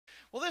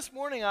Well, this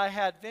morning I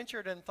had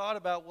ventured and thought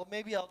about, well,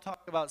 maybe I'll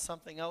talk about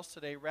something else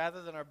today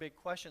rather than our big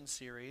question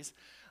series.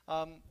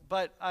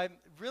 But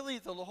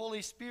the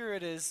Holy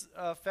Spirit has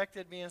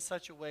affected me in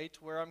such a way to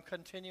where I'm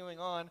continuing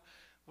on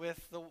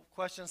with the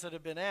questions that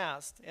have been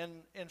asked.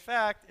 And in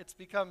fact, it's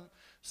become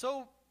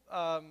so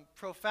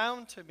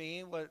profound to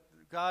me what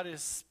God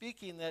is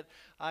speaking that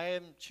I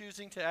am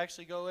choosing to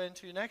actually go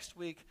into next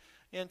week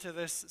into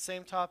this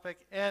same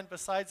topic. And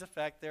besides the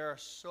fact, there are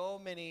so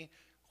many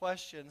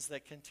questions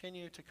that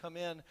continue to come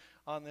in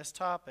on this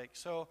topic.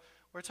 So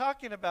we're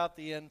talking about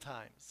the end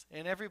times,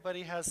 and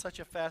everybody has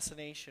such a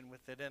fascination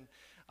with it. And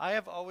I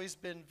have always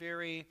been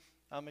very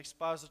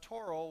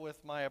expositorial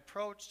with my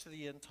approach to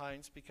the end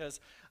times because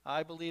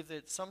I believe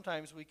that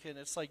sometimes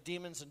it's like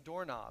demons and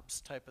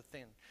doorknobs type of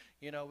thing.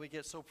 You know, we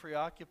get so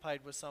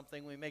preoccupied with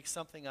something, we make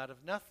something out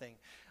of nothing.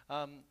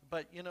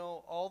 But, you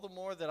know, all the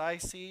more that I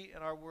see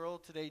in our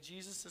world today,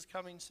 Jesus is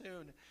coming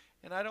soon.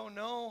 And I don't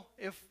know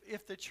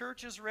if the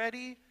church is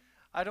ready.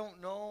 I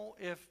don't know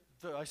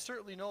I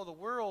certainly know the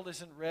world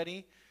isn't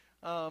ready.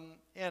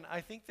 And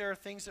I think there are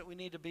things that we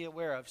need to be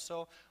aware of.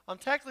 So I'm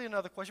tackling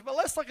another question, but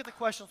let's look at the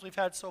questions we've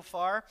had so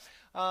far.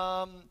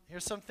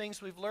 Here's some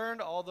things we've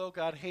learned. Although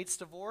God hates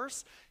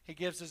divorce, He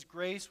gives His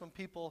grace when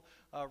people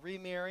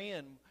remarry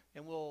and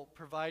will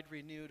provide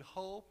renewed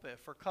hope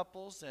for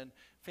couples and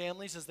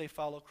families as they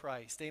follow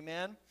Christ.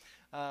 Amen.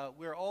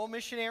 We're all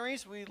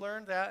missionaries. We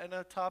learned that in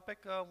a topic.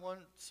 One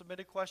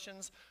submitted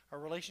questions. Our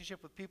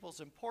relationship with people is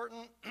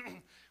important.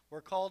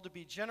 We're called to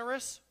be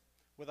generous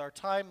with our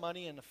time,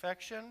 money, and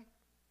affection.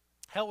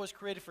 Hell was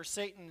created for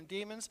Satan and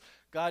demons.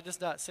 God does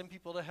not send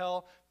people to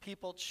hell.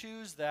 People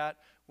choose that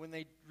when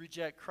they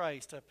reject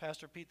Christ.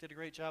 Pastor Pete did a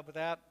great job with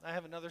that. I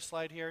have another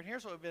slide here, and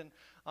here's what we've been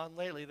on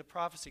lately, the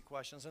prophecy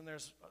questions. And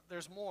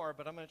there's more,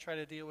 but I'm going to try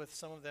to deal with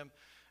some of them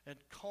and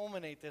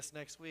culminate this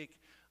next week.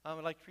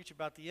 I'd like to preach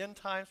about the end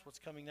times, what's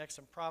coming next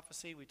in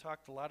prophecy. We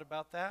talked a lot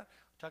about that.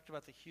 We talked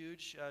about the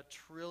huge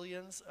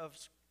trillions of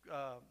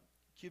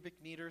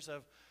cubic meters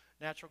of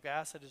natural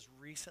gas that has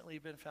recently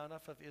been found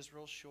off of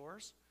Israel's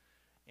shores.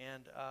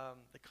 And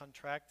the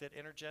contract that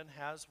Energen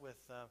has with,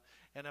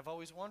 and I've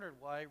always wondered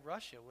why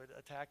Russia would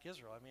attack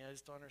Israel. I mean, I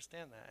just don't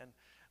understand that. And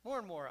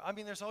more, I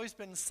mean, there's always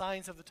been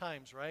signs of the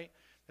times, right?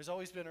 There's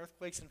always been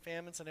earthquakes and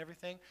famines and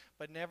everything,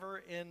 but never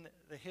in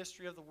the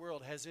history of the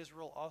world has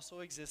Israel also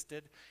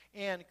existed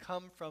and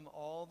come from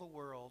all the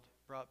world,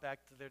 brought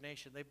back to their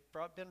nation. They've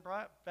been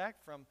brought back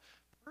from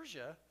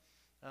Persia,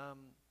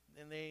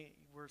 and they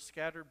were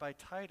scattered by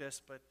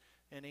Titus, but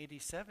in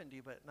AD 70,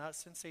 but not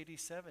since AD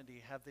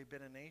 70 have they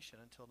been a nation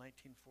until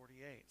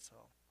 1948. So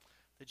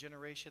the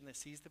generation that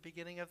sees the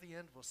beginning of the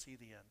end will see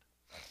the end.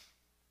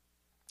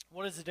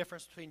 What is the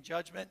difference between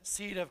judgment,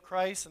 seed of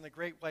Christ, and the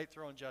great white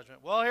throne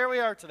judgment? Well, here we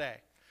are today.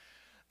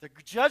 The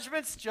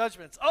judgments.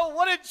 Oh,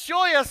 what a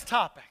joyous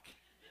topic.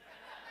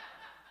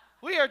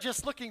 We are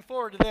just looking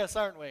forward to this,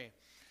 aren't we?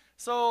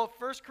 So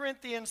 1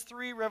 Corinthians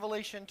 3,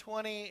 Revelation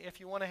 20, if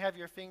you want to have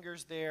your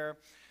fingers there.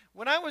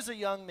 When I was a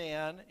young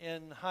man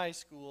in high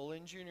school,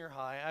 in junior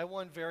high, I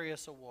won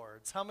various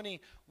awards. How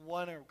many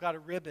won or got a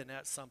ribbon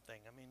at something?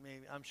 I mean,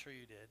 maybe I'm sure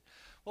you did.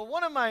 Well,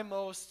 one of my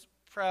most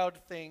proud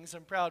things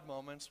and proud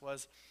moments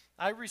was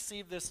I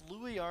received this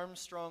Louis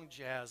Armstrong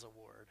Jazz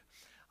Award.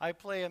 I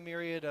play a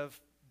myriad of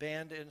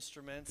band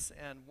instruments,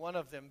 and one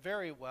of them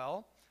very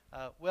well.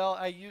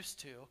 I used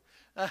to.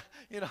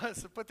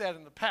 So put that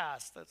in the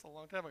past. That's a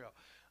long time ago.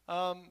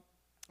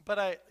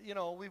 But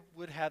we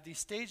would have these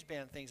stage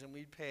band things, and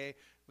we'd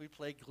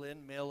play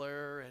Glenn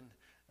Miller and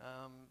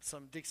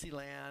some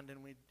Dixieland,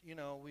 and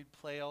we'd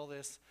play all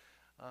this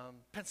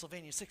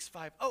Pennsylvania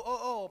 6-5.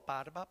 Oh,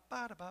 ba da ba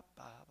ba ba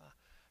ba.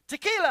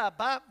 Tequila,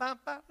 ba ba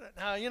ba.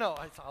 Now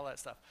all that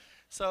stuff.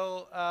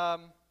 So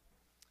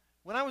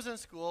when I was in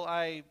school,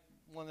 I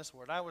won this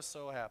award. I was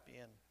so happy.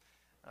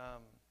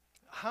 And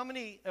how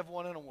many have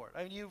won an award?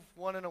 I mean, you've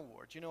won an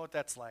award. You know what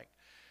that's like.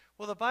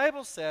 Well, the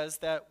Bible says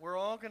that we're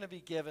all going to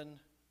be given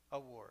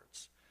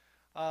awards.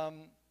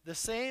 The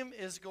same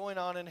is going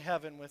on in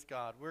heaven with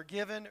God. We're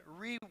given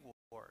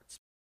rewards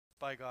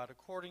by God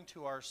according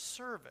to our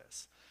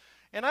service.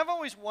 And I've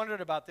always wondered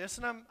about this,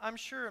 and I'm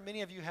sure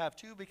many of you have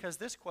too, because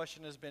this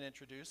question has been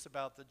introduced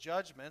about the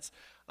judgments.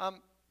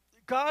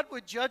 God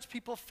would judge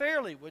people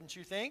fairly, wouldn't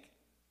you think?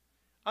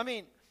 I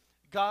mean,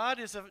 God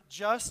is a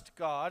just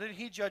God, and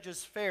He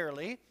judges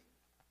fairly,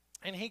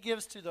 and He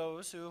gives to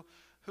those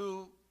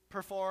who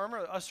perform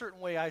a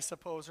certain way, I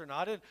suppose, or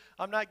not. And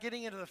I'm not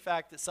getting into the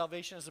fact that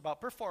salvation is about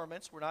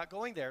performance. We're not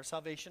going there.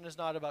 Salvation is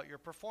not about your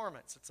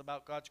performance. It's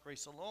about God's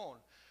grace alone.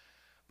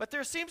 But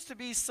there seems to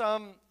be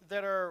some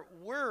that are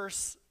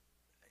worse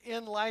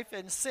in life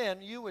and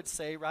sin, you would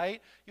say,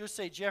 right? You would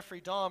say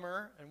Jeffrey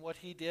Dahmer and what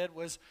he did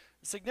was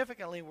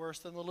significantly worse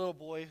than the little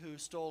boy who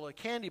stole a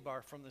candy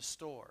bar from the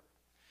store.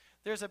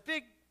 There's a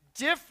big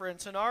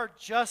difference in our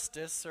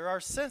justice or our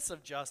sense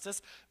of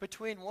justice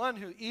between one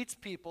who eats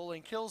people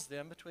and kills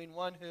them, between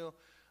one who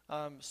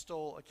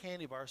stole a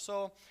candy bar.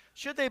 So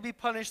should they be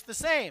punished the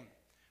same?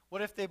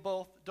 What if they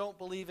both don't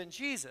believe in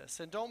Jesus?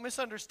 And don't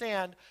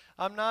misunderstand,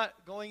 I'm not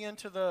going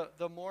into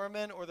the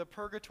Mormon or the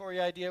purgatory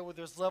idea where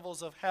there's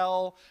levels of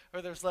hell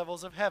or there's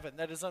levels of heaven.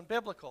 That is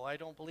unbiblical. I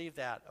don't believe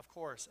that, of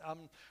course.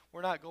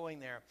 We're not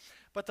going there.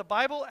 But the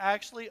Bible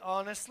actually,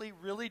 honestly,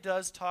 really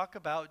does talk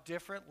about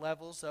different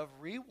levels of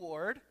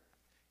reward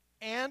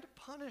and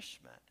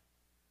punishment.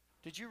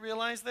 Did you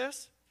realize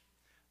this?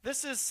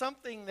 This is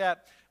something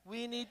that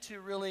we need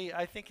to really,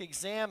 I think,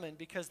 examine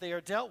because they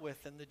are dealt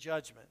with in the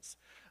judgments.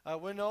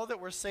 We know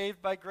that we're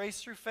saved by grace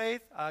through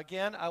faith.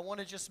 Again, I want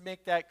to just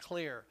make that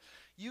clear.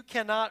 You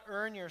cannot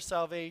earn your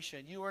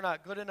salvation. You are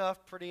not good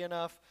enough, pretty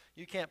enough.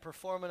 You can't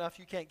perform enough.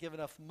 You can't give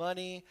enough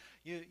money.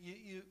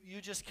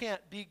 You just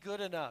can't be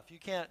good enough. You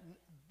can't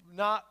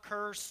not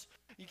curse.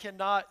 You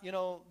cannot,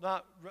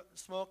 not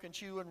smoke and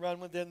chew and run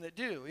with them that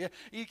do.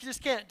 You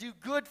just can't do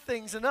good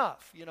things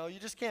enough. You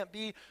just can't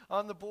be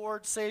on the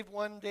board saved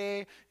one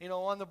day,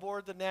 on the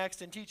board the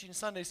next, and teaching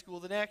Sunday school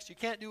the next. You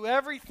can't do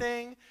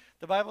everything.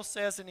 The Bible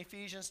says in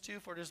Ephesians 2,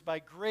 for it is by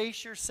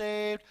grace you're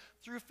saved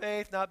through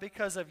faith, not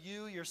because of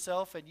you,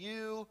 yourself, and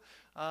you,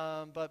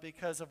 but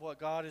because of what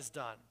God has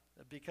done.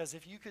 Because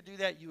if you could do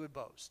that, you would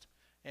boast.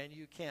 And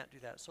you can't do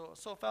that. So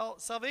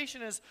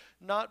salvation is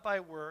not by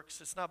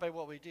works. It's not by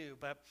what we do.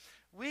 But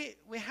we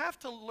have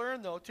to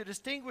learn, though, to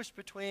distinguish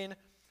between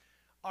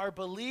our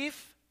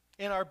belief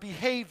and our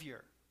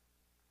behavior.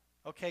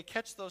 Okay,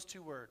 catch those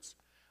two words.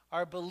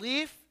 Our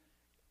belief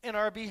and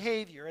our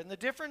behavior. And the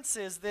difference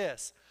is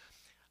this.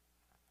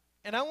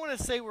 And I want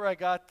to say where I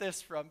got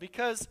this from,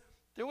 because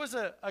there was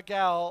a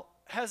gal.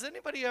 Has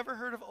anybody ever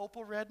heard of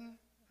Opal Redden?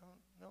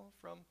 No,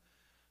 from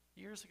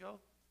years ago?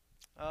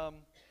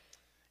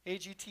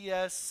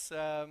 AGTS,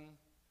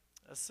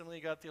 Assembly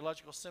of God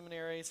Theological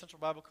Seminary, Central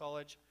Bible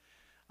College.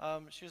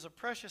 She was a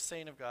precious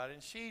saint of God,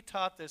 and she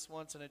taught this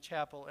once in a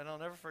chapel, and I'll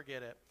never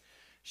forget it.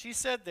 She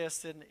said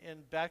this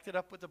and backed it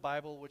up with the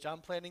Bible, which I'm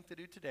planning to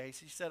do today.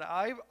 She said,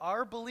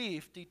 our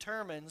belief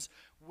determines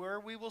where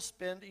we will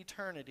spend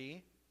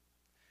eternity,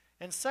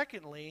 and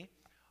secondly,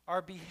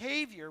 our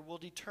behavior will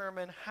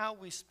determine how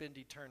we spend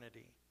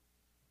eternity.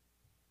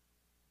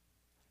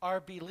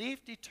 Our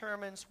belief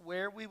determines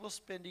where we will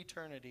spend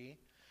eternity.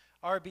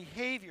 Our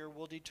behavior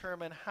will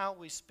determine how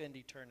we spend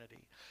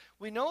eternity.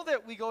 We know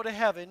that we go to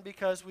heaven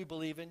because we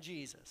believe in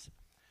Jesus.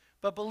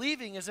 But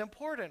believing is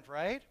important,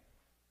 right?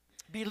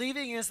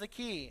 Believing is the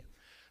key.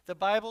 The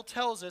Bible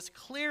tells us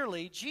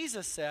clearly,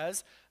 Jesus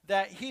says,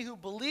 that he who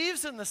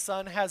believes in the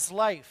Son has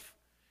life.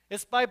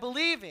 It's by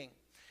believing.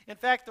 In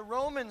fact, the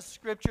Romans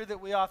scripture that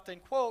we often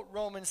quote,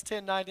 Romans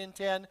 10, 9 and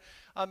 10,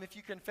 if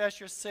you confess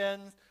your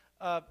sins,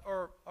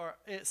 or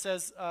it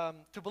says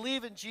to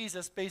believe in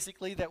Jesus,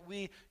 basically, that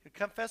we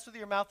confess with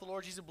your mouth the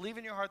Lord Jesus, believe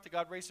in your heart that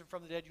God raised him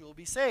from the dead, you will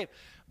be saved.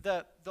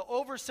 The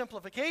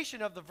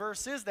oversimplification of the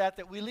verse is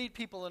that we lead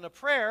people in a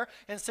prayer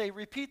and say,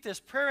 repeat this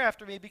prayer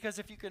after me, because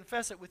if you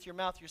confess it with your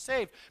mouth, you're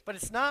saved. But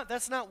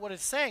that's not what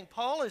it's saying.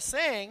 Paul is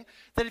saying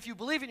that if you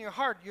believe in your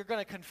heart, you're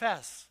going to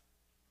confess.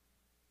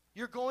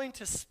 You're going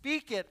to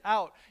speak it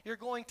out. You're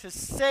going to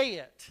say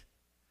it.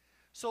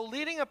 So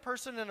leading a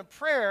person in a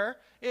prayer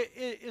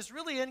is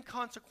really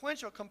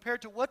inconsequential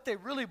compared to what they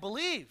really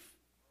believe.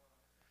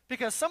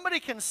 Because somebody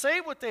can say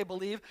what they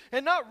believe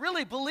and not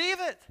really believe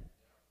it.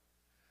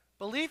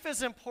 Belief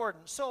is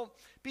important. So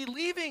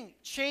believing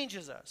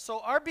changes us.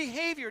 So our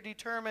behavior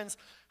determines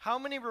how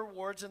many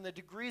rewards and the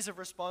degrees of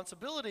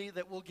responsibility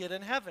that we'll get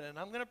in heaven. And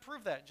I'm going to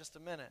prove that in just a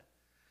minute.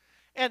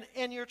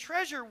 And your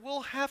treasure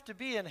will have to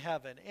be in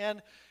heaven.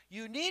 And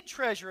you need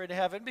treasure in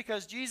heaven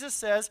because Jesus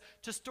says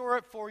to store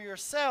up for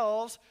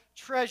yourselves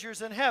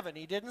treasures in heaven.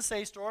 He didn't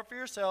say store up for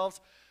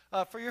yourselves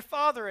for your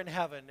Father in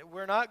heaven.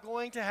 We're not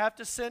going to have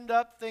to send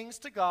up things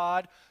to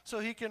God so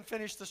he can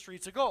finish the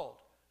streets of gold.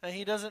 And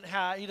he doesn't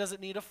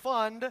need a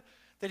fund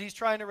that he's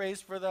trying to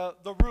raise for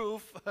the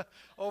roof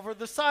over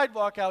the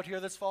sidewalk out here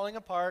that's falling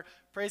apart.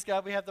 Praise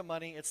God, we have the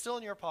money. It's still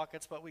in your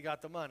pockets, but we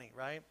got the money,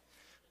 right?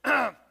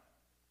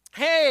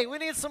 Hey, we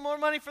need some more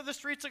money for the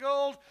streets of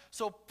gold,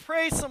 so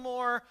pray some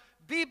more,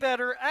 be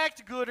better,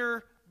 act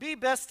gooder, be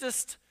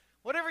bestest,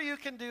 whatever you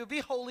can do, be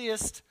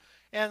holiest,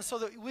 and so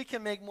that we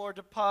can make more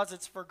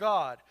deposits for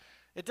God.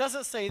 It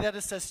doesn't say that.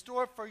 It says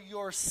store up for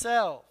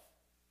yourself.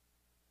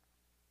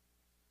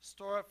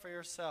 Store up for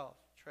yourself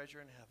treasure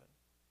in heaven.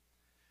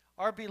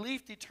 Our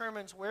belief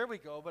determines where we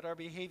go, but our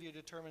behavior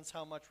determines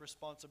how much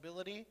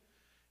responsibility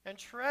and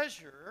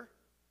treasure,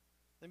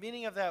 the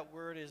meaning of that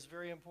word is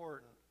very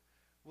important,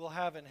 we'll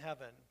have in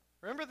heaven.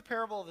 Remember the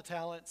parable of the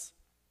talents?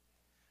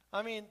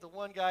 I mean, the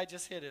one guy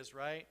just hid his,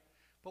 right?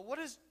 But what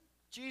does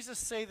Jesus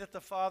say that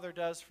the Father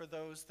does for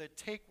those that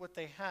take what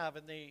they have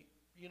and they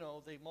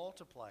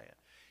multiply it?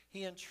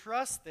 He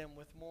entrusts them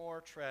with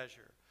more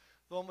treasure.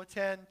 The one with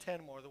 10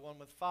 more. The one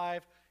with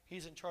 5,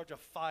 he's in charge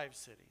of 5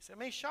 cities. It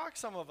may shock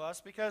some of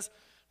us because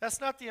that's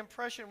not the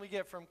impression we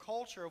get from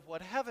culture of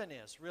what heaven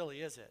is,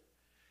 really, is it?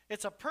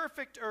 It's a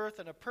perfect earth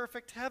and a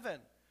perfect heaven.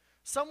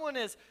 Someone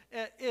is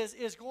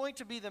going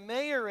to be the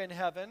mayor in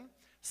heaven.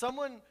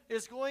 Someone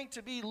is going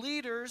to be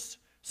leaders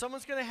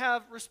Someone's going to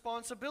have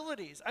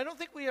responsibilities. I don't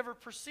think we ever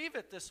perceive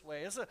it this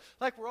way. It's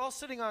like we're all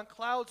sitting on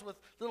clouds with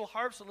little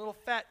harps and little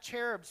fat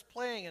cherubs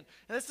playing. And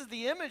this is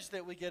the image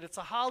that we get. It's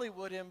a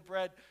Hollywood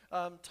inbred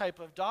type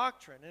of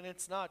doctrine, and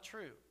it's not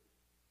true.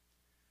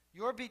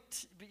 Your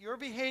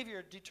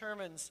behavior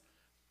determines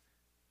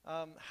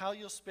how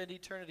you'll spend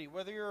eternity,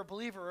 whether you're a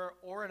believer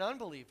or an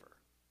unbeliever.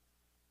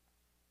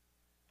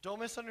 Don't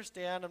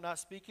misunderstand. I'm not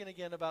speaking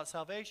again about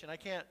salvation. I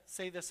can't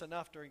say this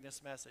enough during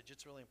this message.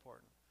 It's really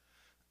important.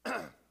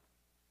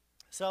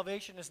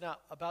 Salvation is not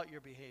about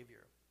your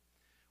behavior.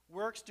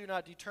 Works do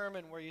not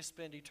determine where you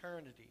spend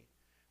eternity,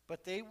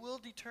 but they will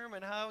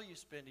determine how you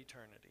spend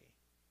eternity.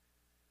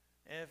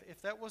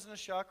 If that wasn't a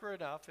shocker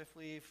enough, if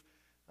we've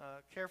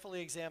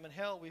carefully examined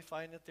hell, we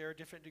find that there are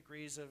different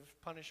degrees of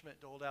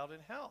punishment doled out in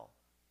hell.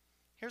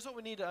 Here's what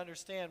we need to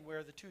understand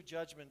where the two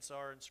judgments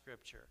are in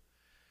Scripture.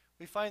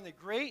 We find the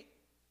great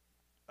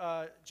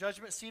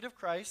judgment seat of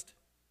Christ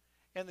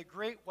and the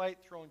great white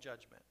throne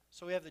judgment.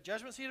 So we have the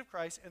judgment seat of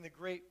Christ and the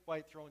great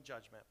white throne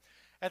judgment.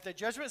 At the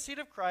judgment seat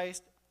of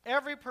Christ,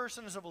 every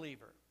person is a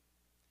believer.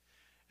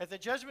 At the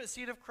judgment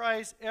seat of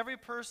Christ, every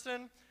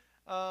person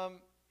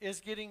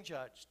is getting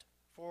judged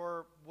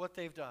for what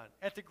they've done.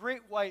 At the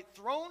great white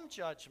throne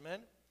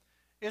judgment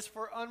is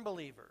for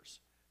unbelievers.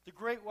 The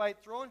great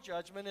white throne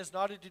judgment is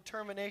not a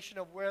determination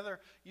of whether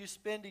you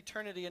spend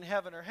eternity in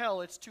heaven or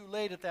hell. It's too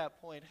late at that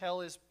point.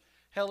 Hell is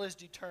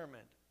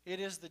determined. It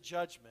is the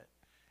judgment.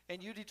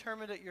 And you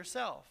determined it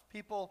yourself.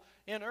 People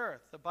in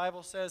earth, the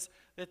Bible says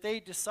that they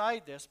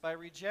decide this by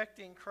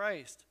rejecting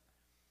Christ.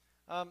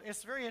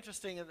 It's very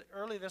interesting.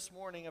 Early this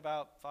morning,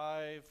 about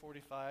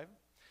 5:45,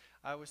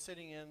 I was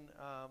sitting in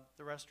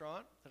the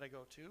restaurant that I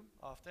go to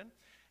often,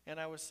 and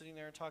I was sitting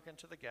there and talking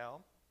to the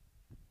gal.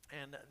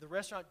 And the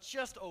restaurant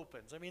just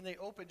opens. I mean, they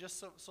open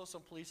just so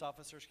some police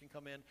officers can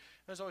come in.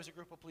 There's always a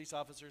group of police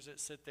officers that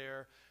sit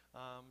there,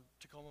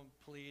 Tacoma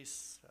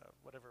police,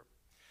 whatever.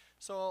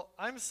 So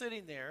I'm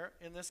sitting there,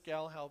 and this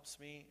gal helps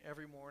me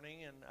every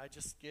morning, and I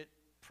just get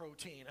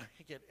protein.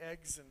 I get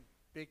eggs and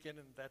bacon,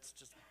 and that's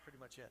just pretty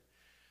much it.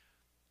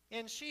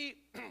 And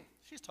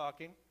she's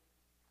talking,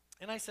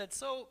 and I said,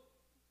 so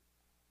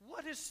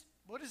what is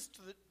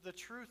the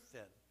truth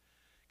then?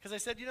 Because I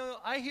said,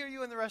 I hear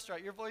you in the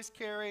restaurant. Your voice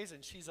carries,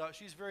 and she's a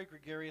very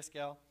gregarious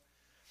gal.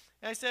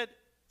 And I said,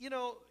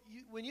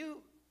 when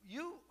you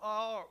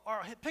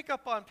pick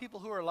up on people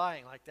who are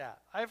lying like that.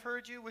 I've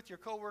heard you with your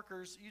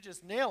coworkers. You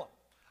just nail them.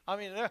 I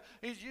mean,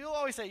 you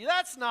always say,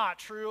 that's not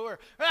true, or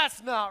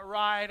that's not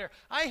right, or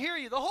I hear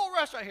you. The whole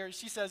restaurant hears.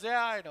 She says,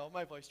 yeah, I know.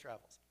 My voice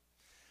travels.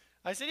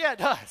 I said, yeah, it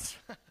does.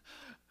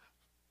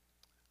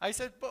 I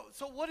said,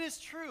 so what is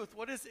truth?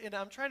 And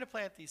I'm trying to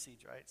plant these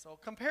seeds, right? So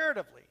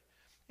comparatively.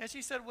 And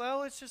she said,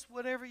 well, it's just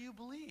whatever you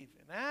believe.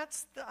 And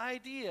that's the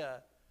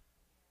idea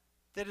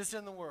that is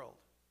in the world.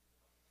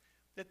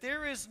 That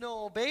there is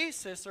no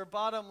basis or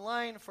bottom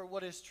line for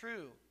what is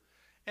true.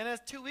 And as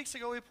 2 weeks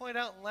ago we pointed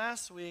out, and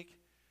last week,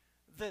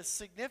 the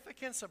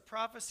significance of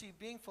prophecy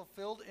being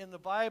fulfilled in the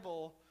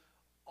Bible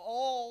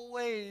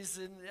always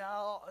and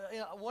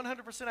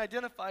 100%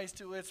 identifies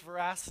to its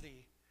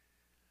veracity.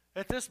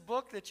 That this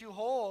book that you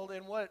hold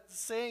and what's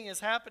saying is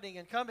happening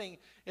and coming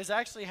is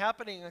actually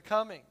happening and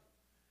coming.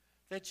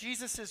 That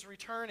Jesus is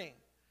returning.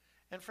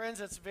 And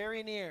friends, it's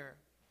very near.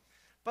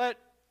 But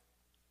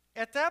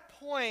at that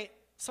point,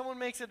 someone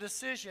makes a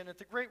decision at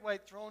the great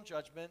white throne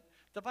judgment.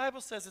 The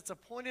Bible says it's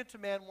appointed to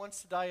man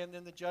once to die and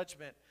then the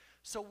judgment.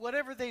 So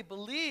whatever they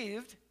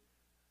believed,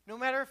 no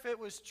matter if it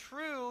was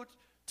true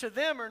to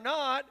them or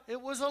not,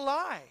 it was a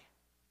lie.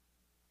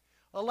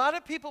 A lot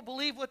of people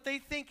believe what they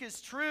think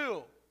is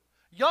true.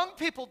 Young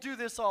people do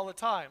this all the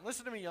time.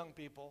 Listen to me, young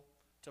people.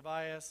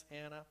 Tobias,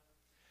 Hannah.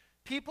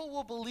 People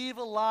will believe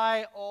a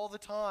lie all the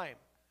time.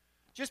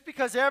 Just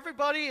because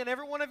everybody and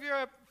every one of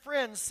your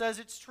friends says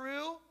it's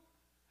true,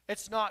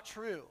 it's not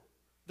true.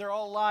 They're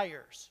all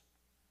liars.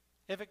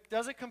 If it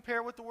doesn't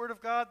compare with the Word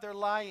of God, they're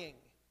lying.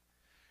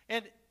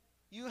 And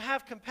you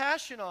have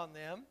compassion on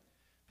them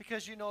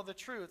because you know the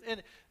truth.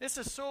 And this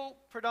is so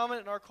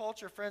predominant in our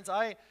culture, friends.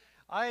 I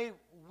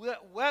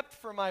wept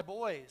for my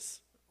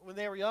boys when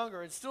they were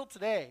younger, and still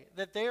today,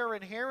 that they are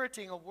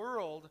inheriting a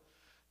world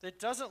that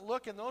doesn't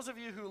look, and those of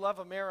you who love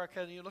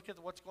America, and you look at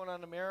what's going on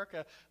in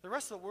America, the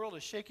rest of the world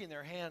is shaking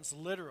their hands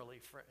literally,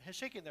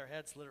 shaking their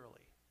heads literally.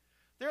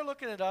 They're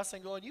looking at us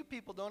and going, you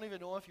people don't even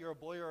know if you're a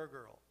boy or a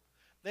girl.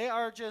 They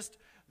are just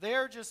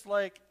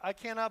like, I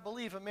cannot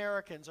believe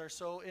Americans are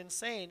so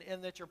insane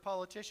and that your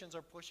politicians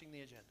are pushing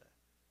the agenda.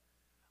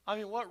 I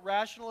mean, what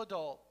rational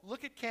adult?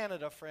 Look at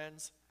Canada,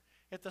 friends.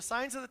 If the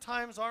signs of the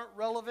times aren't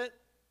relevant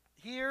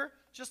here,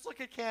 just look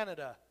at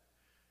Canada.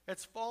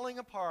 It's falling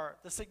apart.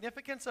 The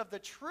significance of the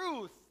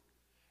truth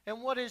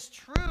and what is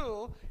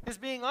true is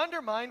being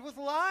undermined with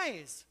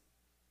lies.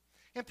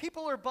 And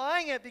people are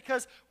buying it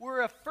because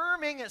we're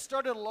affirming, it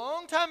started a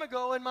long time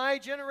ago in my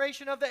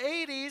generation of the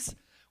 80s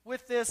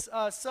with this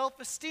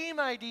self-esteem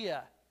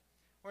idea.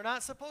 We're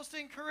not supposed to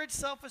encourage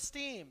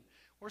self-esteem.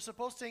 We're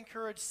supposed to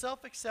encourage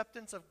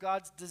self-acceptance of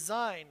God's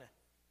design.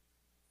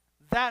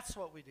 That's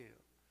what we do.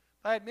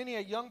 I had many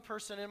a young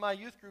person in my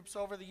youth groups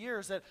over the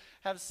years that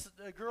have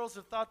girls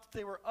that thought that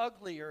they were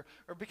ugly, or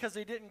because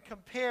they didn't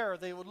compare,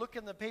 they would look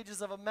in the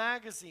pages of a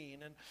magazine,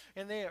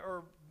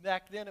 or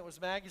back then it was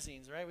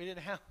magazines, right? We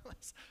didn't have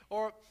this.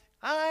 Or,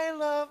 I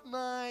love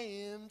my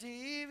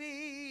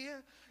MTV.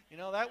 You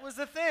know, that was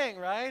the thing,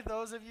 right?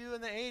 Those of you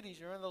in the 80s,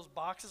 you remember those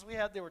boxes we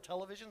had? They were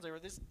televisions. They were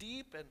this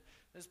deep and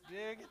this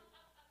big.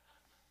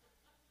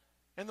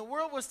 And the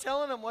world was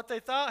telling them what they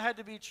thought had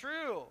to be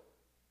true.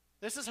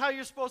 This is how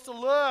you're supposed to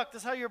look.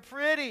 This is how you're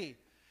pretty.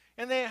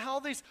 And they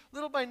how these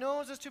little, my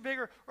nose is too big,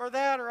 or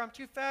that, or I'm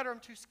too fat, or I'm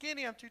too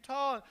skinny, I'm too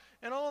tall,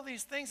 and all of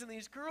these things. And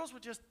these girls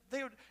would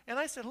and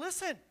I said,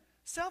 listen,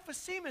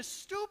 self-esteem is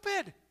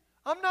stupid.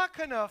 I'm not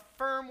going to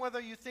affirm whether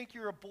you think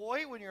you're a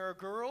boy when you're a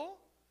girl.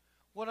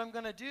 What I'm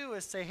going to do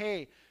is say,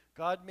 hey,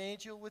 God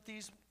made you with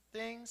these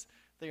things.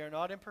 They are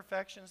not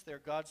imperfections. They're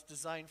God's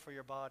design for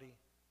your body.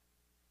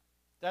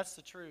 That's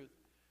the truth.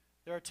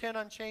 There are 10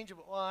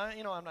 unchangeable. Well, I'm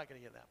not going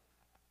to get that.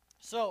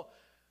 So,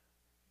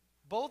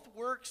 both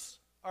works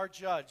are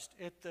judged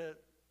at the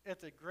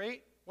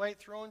great white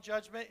throne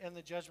judgment and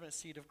the judgment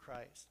seat of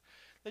Christ.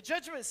 The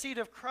judgment seat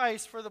of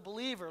Christ for the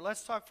believer,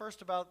 let's talk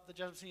first about the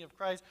judgment seat of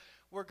Christ,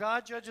 where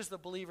God judges the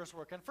believer's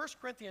work. In 1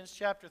 Corinthians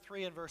chapter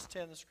 3 and verse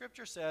 10, the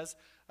scripture says,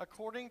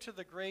 according to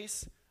the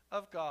grace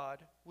of God,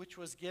 which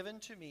was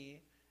given to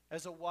me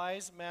as a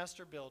wise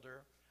master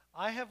builder,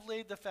 I have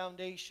laid the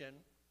foundation,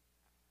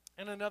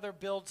 and another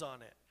builds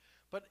on it.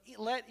 But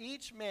let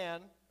each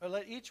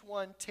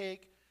one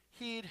take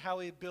heed how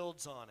he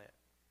builds on it.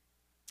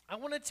 I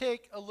want to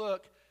take a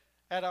look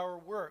at our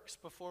works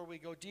before we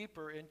go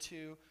deeper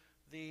into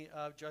the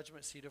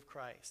judgment seat of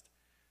Christ.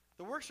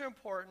 The works are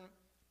important.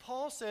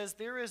 Paul says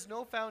there is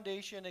no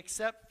foundation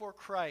except for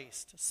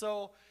Christ.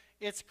 So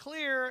it's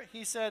clear,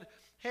 he said,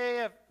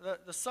 hey, if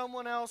the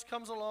someone else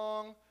comes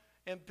along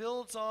and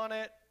builds on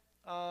it,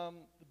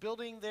 the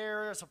building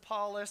there is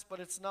Apollos, but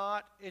it's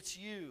not, it's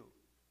you.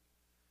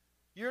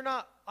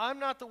 I'm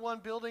not the one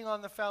building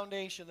on the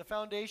foundation. The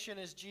foundation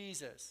is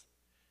Jesus.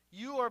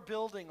 You are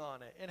building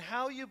on it. And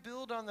how you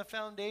build on the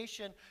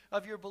foundation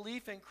of your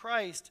belief in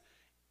Christ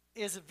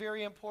is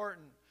very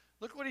important.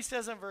 Look what he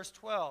says in verse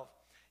 12.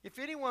 If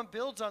anyone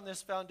builds on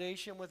this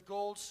foundation with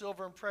gold,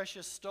 silver, and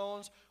precious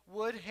stones,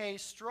 wood, hay,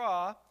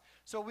 straw.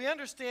 So we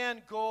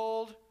understand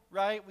gold,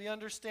 right? We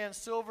understand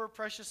silver,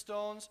 precious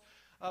stones.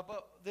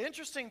 But the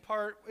interesting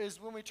part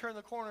is when we turn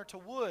the corner to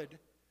wood.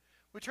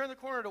 We turn the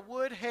corner to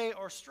wood, hay,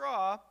 or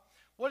straw.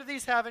 What do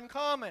these have in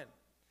common?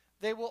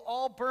 They will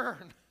all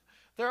burn.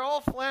 They're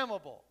all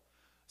flammable.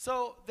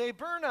 So they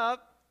burn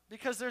up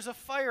because there's a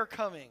fire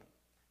coming.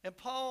 And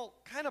Paul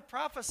kind of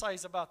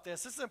prophesies about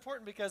this. This is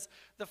important because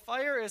the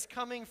fire is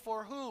coming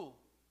for who?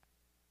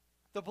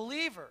 The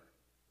believer.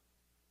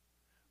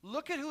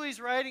 Look at who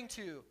he's writing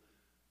to.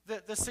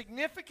 The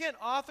significant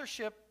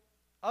authorship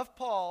of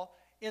Paul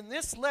in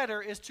this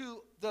letter is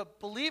to the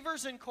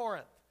believers in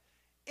Corinth,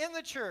 in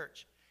the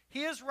church.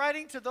 He is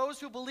writing to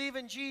those who believe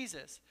in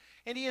Jesus.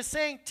 And he is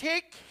saying,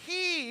 take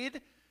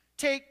heed,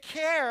 take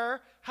care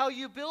how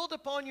you build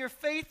upon your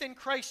faith in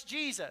Christ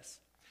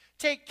Jesus.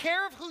 Take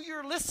care of who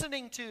you're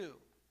listening to.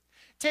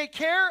 Take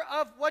care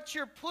of what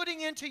you're putting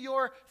into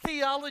your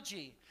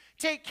theology.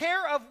 Take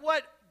care of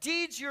what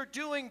deeds you're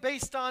doing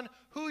based on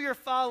who you're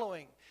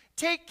following.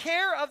 Take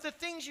care of the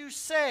things you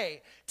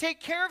say. Take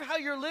care of how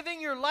you're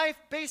living your life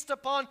based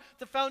upon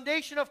the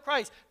foundation of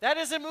Christ. That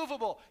is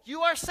immovable.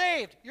 You are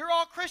saved. You're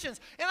all Christians.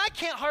 And I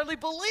can't hardly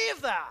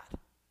believe that.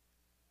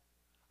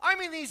 I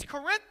mean, these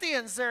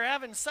Corinthians, they're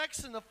having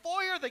sex in the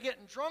foyer. They're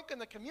getting drunk in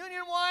the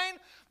communion wine.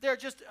 They're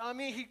just,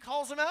 he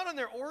calls them out in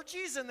their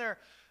orgies and their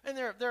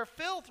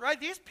filth,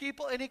 right? These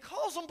people, and he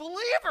calls them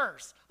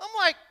believers. I'm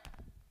like,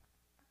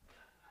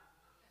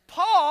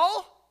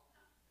 Paul,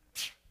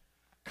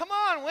 come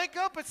on, wake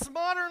up. It's the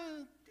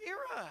modern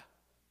era.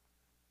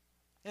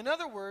 In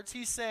other words,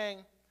 he's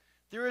saying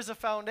there is a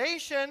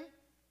foundation,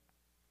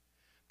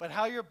 but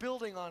how you're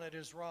building on it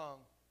is wrong.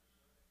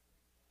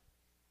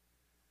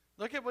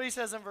 Look at what he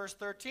says in verse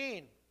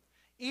 13.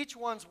 Each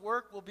one's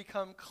work will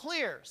become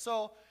clear.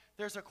 So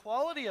there's a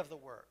quality of the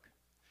work.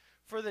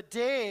 For the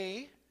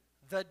day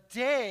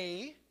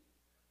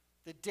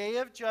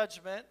of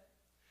judgment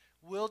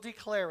will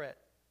declare it,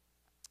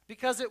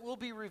 because it will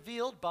be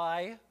revealed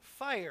by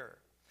fire.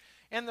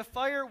 And the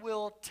fire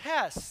will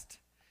test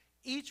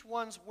each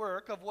one's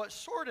work of what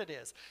sort it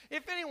is.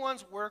 If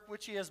anyone's work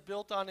which he has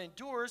built on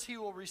endures, he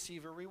will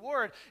receive a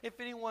reward. If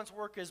anyone's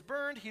work is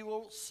burned, he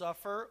will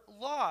suffer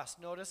loss.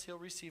 Notice he'll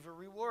receive a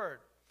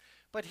reward.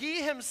 But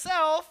he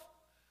himself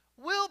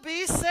will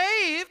be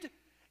saved,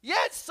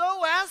 yet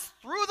so as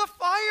through the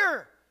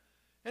fire.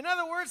 In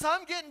other words,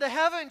 I'm getting to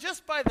heaven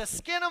just by the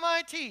skin of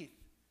my teeth.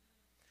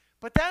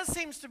 But that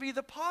seems to be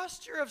the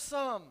posture of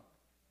some.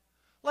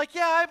 Like,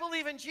 yeah, I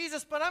believe in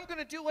Jesus, but I'm going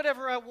to do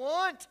whatever I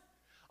want.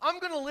 I'm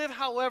going to live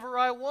however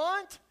I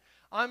want.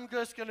 I'm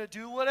just going to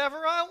do whatever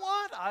I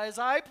want as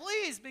I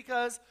please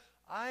because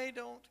I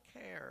don't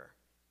care.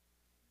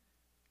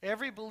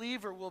 Every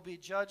believer will be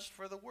judged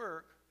for the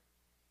work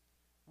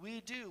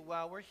we do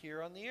while we're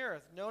here on the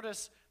earth.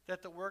 Notice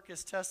that the work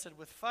is tested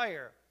with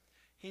fire.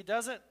 He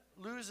doesn't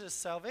lose his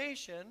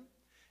salvation.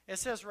 It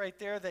says right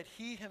there that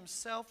he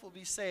himself will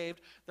be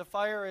saved. The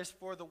fire is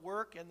for the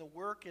work, and the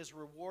work is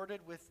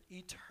rewarded with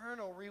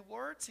eternal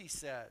rewards, he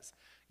says.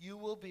 You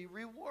will be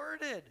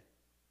rewarded.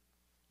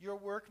 Your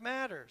work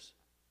matters.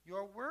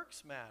 Your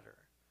works matter.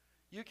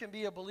 You can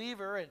be a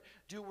believer and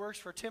do works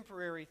for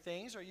temporary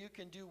things, or you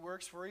can do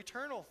works for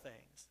eternal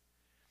things.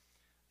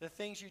 The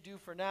things you do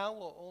for now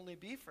will only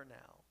be for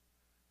now.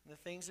 And the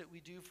things that we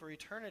do for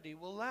eternity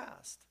will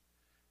last.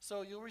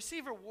 So you'll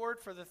receive a reward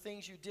for the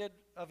things you did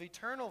of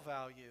eternal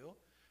value,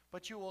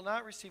 but you will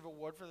not receive a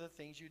reward for the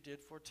things you did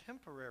for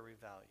temporary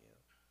value.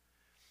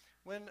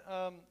 When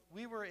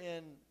we were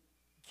in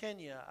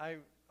Kenya,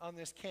 on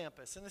this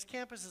campus, and this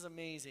campus is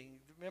amazing.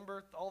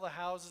 Remember all the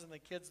houses and the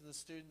kids and the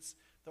students,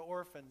 the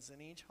orphans in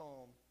each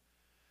home.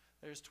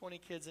 There's 20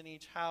 kids in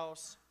each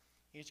house.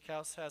 Each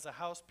house has a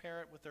house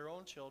parent with their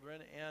own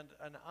children and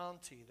an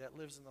auntie that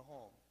lives in the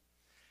home.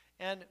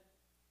 And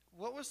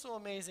what was so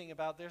amazing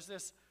about, there's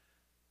this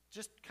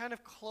just kind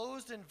of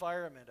closed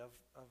environment of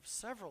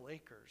several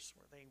acres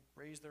where they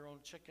raise their own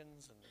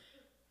chickens and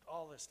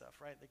all this stuff,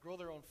 right? They grow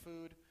their own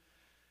food.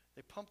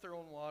 They pump their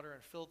own water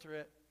and filter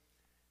it.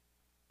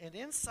 And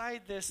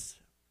inside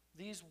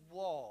these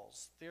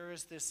walls, there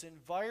is this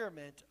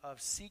environment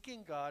of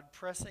seeking God,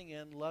 pressing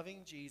in,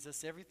 loving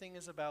Jesus. Everything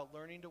is about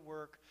learning to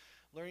work,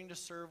 learning to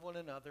serve one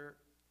another.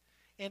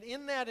 And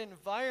in that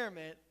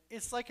environment,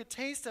 it's like a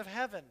taste of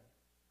heaven.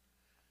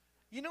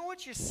 You know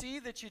what you see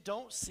that you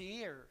don't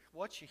see, or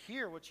what you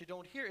hear, what you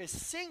don't hear, is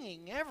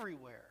singing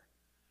everywhere.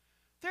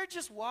 They're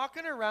just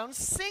walking around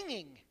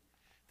singing.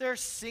 They're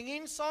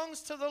singing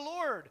songs to the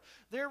Lord.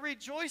 They're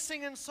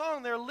rejoicing in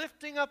song. They're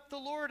lifting up the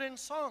Lord in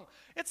song.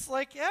 It's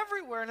like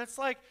everywhere, and it's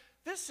like,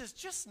 this is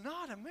just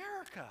not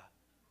America.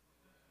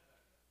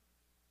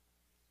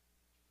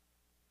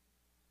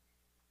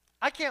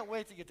 I can't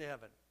wait to get to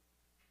heaven.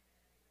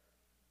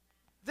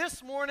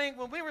 This morning,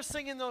 when we were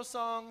singing those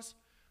songs,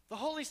 the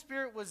Holy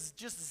Spirit was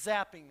just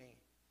zapping me.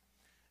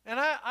 And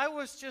I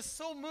was just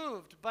so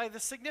moved by the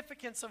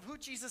significance of who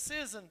Jesus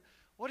is and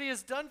what he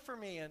has done for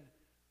me. And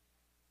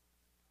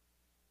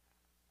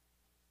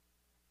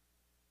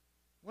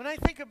when I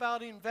think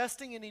about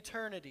investing in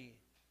eternity,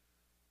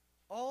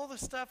 all the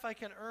stuff I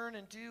can earn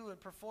and do and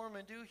perform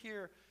and do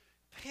here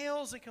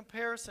pales in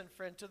comparison,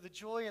 friend, to the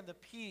joy and the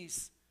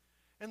peace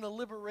and the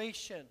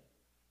liberation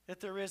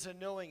that there is in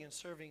knowing and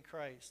serving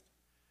Christ.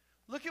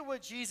 Look at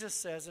what Jesus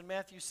says in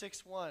Matthew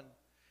 6:1.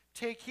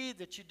 Take heed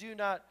that you do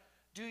not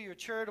do your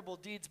charitable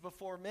deeds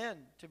before men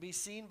to be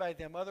seen by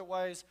them.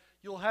 Otherwise,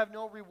 you'll have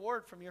no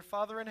reward from your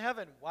Father in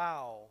heaven.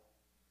 Wow.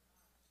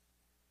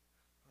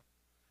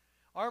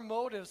 Our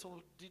motives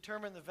will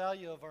determine the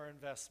value of our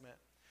investment.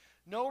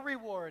 No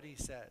reward, he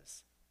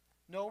says.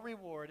 No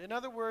reward. In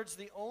other words,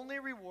 the only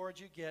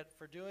reward you get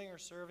for doing or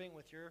serving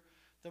with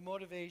the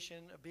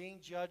motivation of being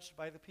judged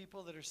by the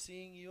people that are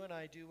seeing you and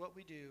I do what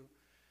we do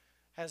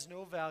has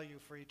no value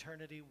for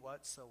eternity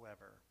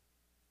whatsoever.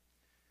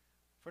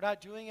 If we're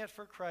not doing it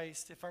for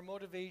Christ, if our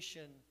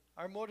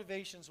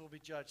motivations will be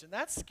judged. And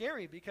that's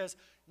scary because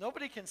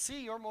nobody can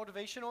see your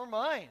motivation or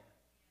mine.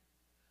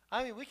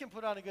 I mean, we can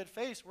put on a good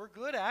face. We're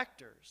good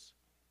actors.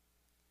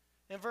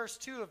 In verse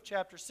 2 of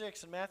chapter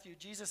 6 in Matthew,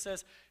 Jesus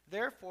says,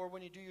 therefore,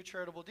 when you do your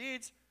charitable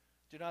deeds,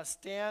 do not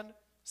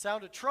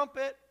sound a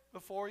trumpet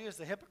before you as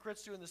the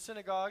hypocrites do in the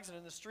synagogues and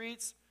in the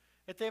streets,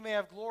 that they may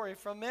have glory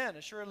from men.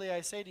 Assuredly,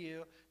 I say to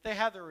you, they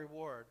have their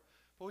reward.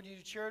 But when you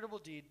do charitable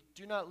deed,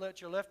 do not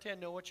let your left hand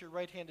know what your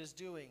right hand is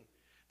doing,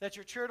 that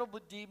your charitable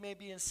deed may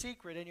be in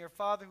secret, and your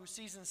Father who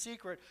sees in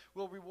secret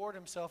will reward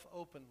himself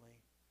openly.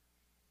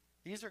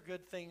 These are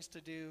good things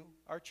to do.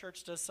 Our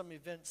church does some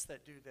events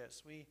that do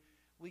this.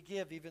 We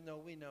give even though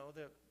we know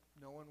that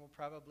no one will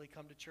probably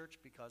come to church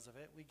because of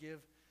it. We give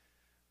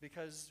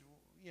because,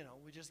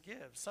 we just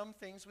give. Some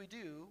things we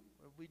do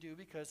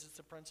because it's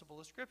a principle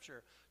of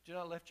Scripture. Do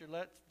not let your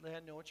left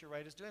hand know what your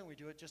right is doing. We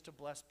do it just to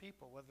bless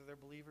people, whether they're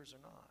believers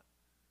or not.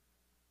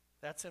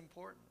 That's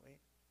important.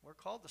 We're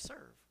called to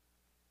serve.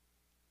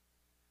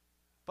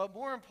 But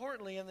more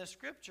importantly, in this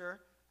Scripture,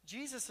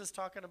 Jesus is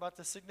talking about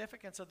the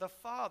significance of the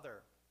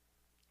Father.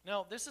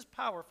 Now, this is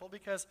powerful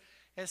because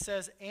it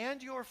says,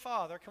 and your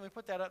Father, can we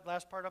put that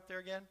last part up there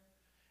again?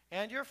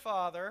 And your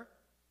Father,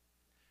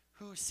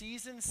 who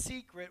sees in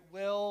secret,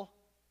 will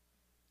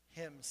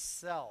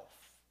himself.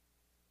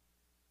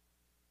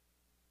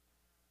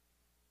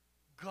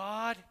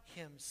 God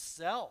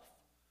himself.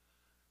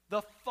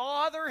 The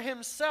Father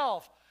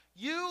himself.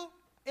 You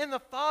in the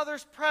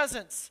Father's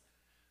presence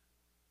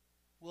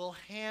will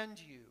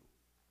hand you.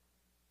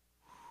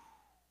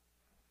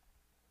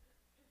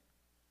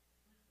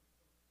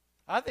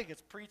 I think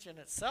it's preaching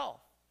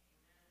itself.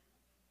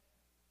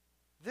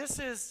 This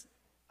is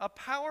a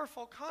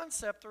powerful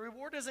concept. The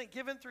reward isn't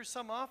given through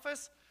some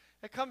office.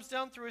 It comes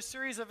down through a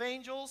series of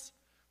angels,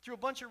 through a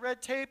bunch of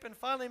red tape, and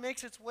finally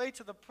makes its way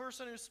to the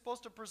person who's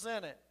supposed to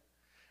present it.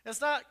 It's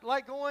not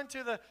like going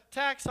to the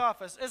tax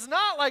office. It's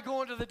not like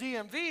going to the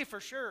DMV for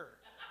sure.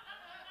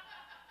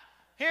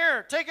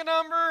 Here, take a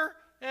number,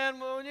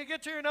 And when you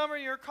get to your number,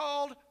 you're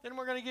called, then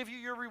we're going to give you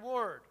your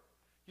reward.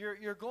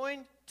 You're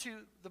going to,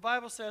 the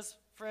Bible says,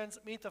 friends,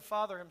 meet the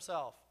Father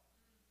himself.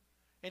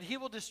 And he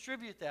will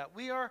distribute that.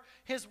 We are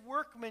his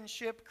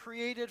workmanship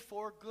created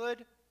for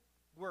good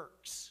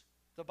works,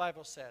 the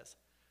Bible says.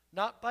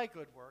 Not by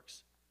good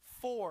works,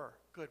 for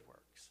good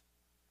works.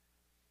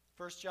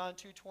 1 John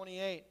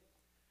 2:28,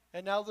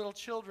 and now little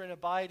children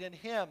abide in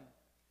him,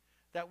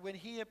 that when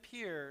he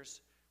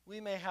appears, we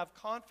may have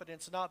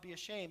confidence and not be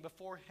ashamed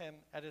before him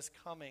at his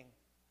coming.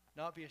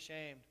 Not be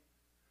ashamed.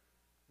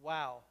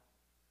 Wow.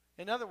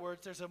 In other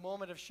words, there's a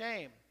moment of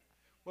shame.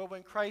 Well,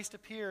 when Christ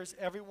appears,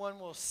 everyone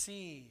will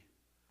see.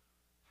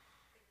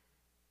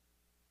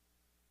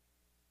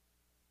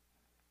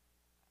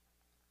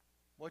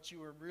 What you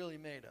were really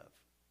made of.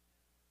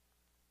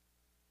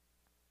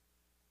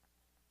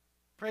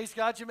 Praise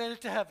God, you made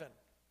it to heaven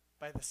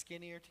by the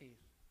skin of your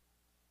teeth.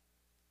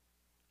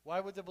 Why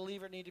would the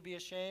believer need to be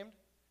ashamed?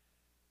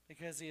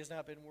 Because he has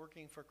not been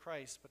working for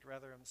Christ, but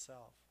rather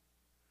himself.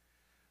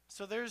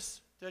 So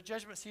there's the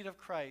judgment seat of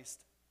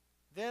Christ.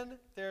 Then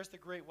there's the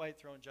great white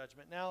throne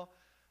judgment. Now,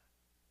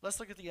 let's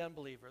look at the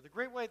unbeliever. The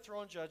great white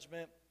throne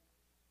judgment,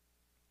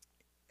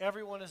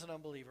 everyone is an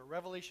unbeliever.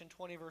 Revelation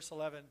 20, verse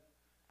 11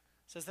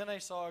 says, then I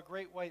saw a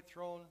great white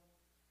throne,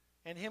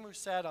 and him who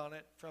sat on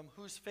it, from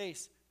whose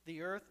face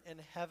the earth and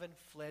heaven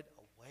fled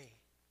away.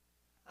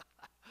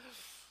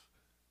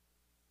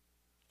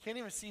 Can't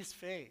even see his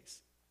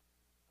face.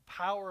 The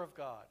power of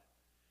God.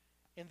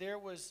 And there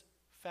was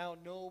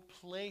found no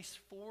place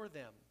for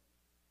them.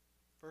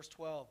 Verse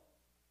 12.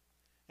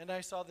 And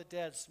I saw the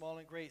dead, small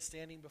and great,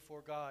 standing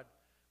before God.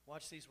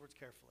 Watch these words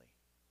carefully.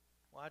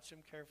 Watch them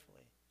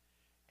carefully.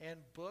 And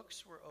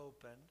books were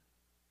opened,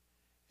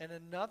 and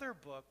another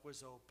book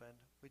was opened,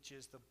 which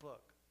is the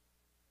book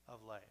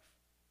of life.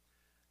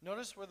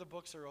 Notice where the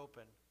books are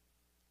open.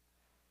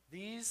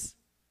 These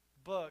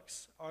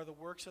books are the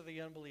works of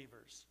the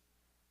unbelievers.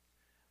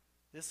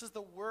 This is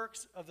the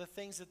works of the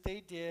things that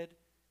they did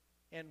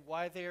and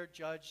why they are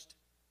judged,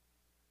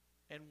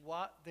 and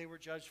what they were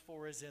judged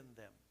for is in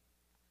them.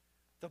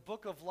 The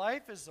book of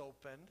life is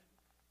opened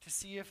to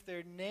see if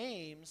their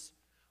names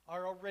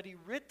are already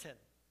written.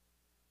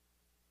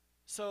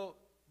 So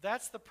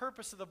that's the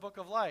purpose of the book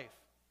of life.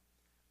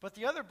 But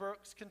the other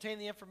books contain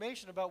the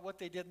information about what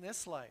they did in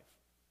this life.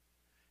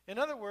 In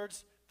other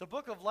words, the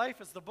book of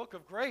life is the book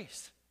of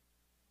grace.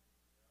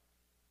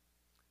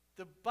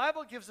 The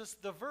Bible gives us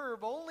the verb,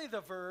 only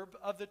the verb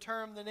of the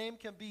term, the name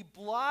can be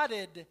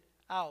blotted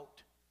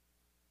out.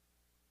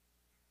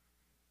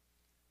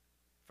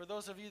 For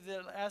those of you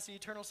that ask the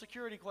eternal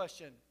security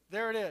question,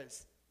 there it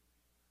is.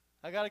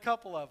 I got a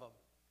couple of them.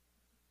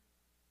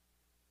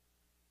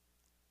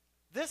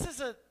 This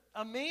is an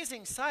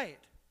amazing sight.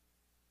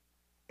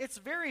 It's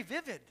very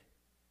vivid.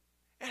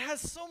 It has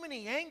so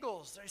many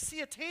angles. I see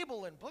a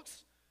table and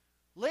books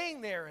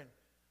laying there, and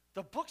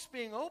the books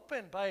being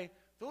opened by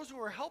those who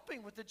are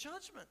helping with the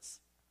judgments.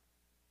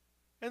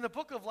 And the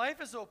book of life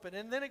is open,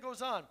 and then it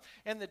goes on.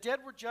 And the dead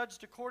were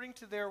judged according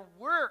to their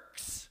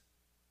works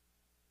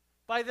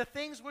by the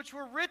things which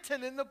were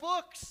written in the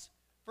books.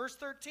 Verse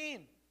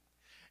 13.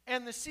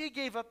 And the sea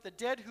gave up the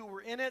dead who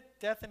were in it.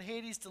 Death and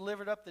Hades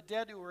delivered up the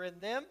dead who were in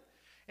them.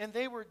 And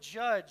they were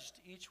judged,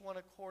 each one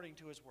according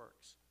to his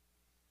works.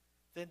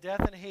 Then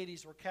death and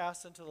Hades were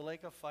cast into the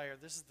lake of fire.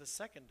 This is the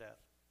second death.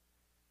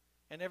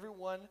 And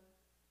everyone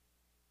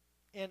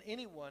and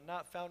anyone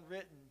not found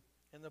written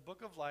in the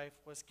book of life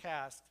was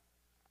cast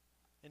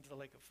into the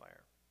lake of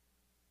fire.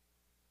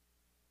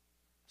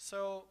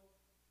 So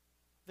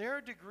there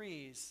are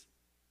degrees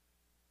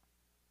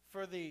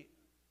for the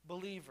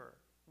believer,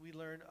 we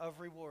learn, of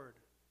reward.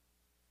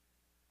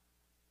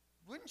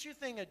 Wouldn't you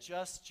think a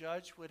just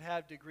judge would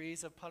have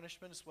degrees of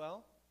punishment as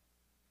well?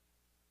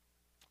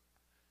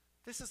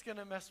 This is going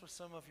to mess with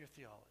some of your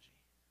theology.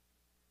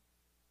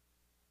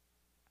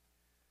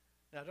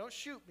 Now, don't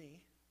shoot me.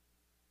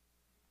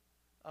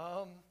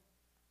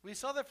 We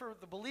saw that for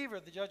the believer,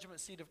 the judgment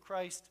seat of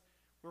Christ,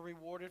 we're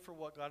rewarded for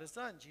what God has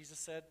done. Jesus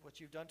said,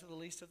 what you've done to the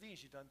least of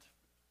these, you've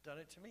done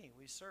it to me.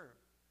 We serve.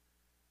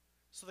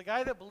 So the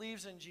guy that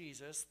believes in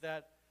Jesus,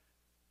 that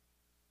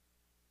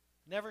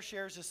never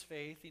shares his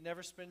faith, he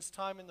never spends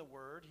time in the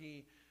Word,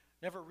 he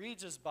never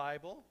reads his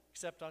Bible,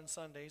 except on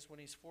Sundays when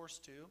he's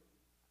forced to.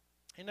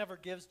 He never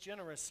gives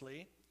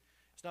generously.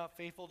 He's not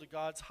faithful to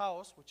God's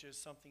house, which is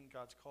something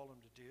God's called him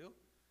to do.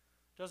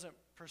 Doesn't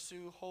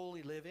pursue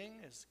holy living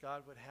as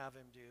God would have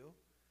him do.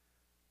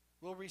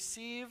 Will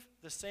receive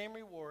the same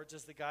rewards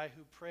as the guy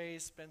who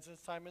prays, spends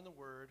his time in the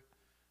Word,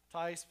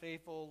 tithes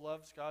faithful,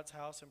 loves God's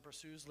house, and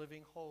pursues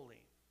living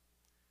holy.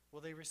 Will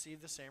they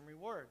receive the same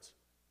rewards?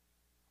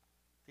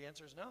 The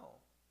answer is no.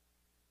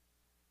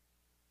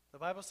 The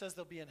Bible says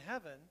they'll be in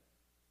heaven,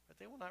 but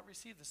they will not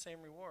receive the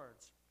same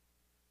rewards.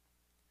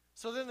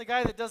 So then the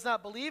guy that does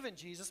not believe in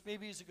Jesus,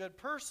 maybe he's a good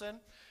person,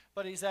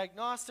 but he's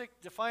agnostic,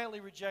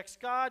 defiantly rejects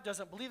God,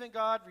 doesn't believe in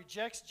God,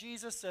 rejects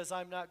Jesus, says,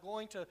 I'm not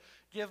going to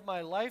give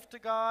my life to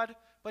God,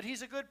 but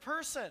he's a good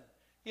person.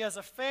 He has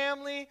a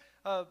family,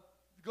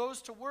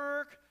 goes to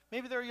work,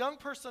 Maybe they're a young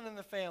person in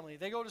the family.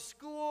 They go to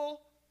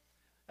school.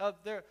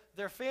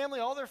 Their family,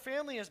 all their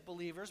family is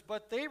believers,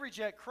 but they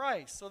reject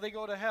Christ, so they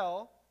go to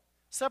hell,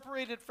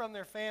 separated from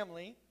their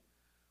family.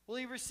 Will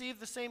he receive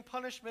the same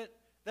punishment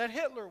that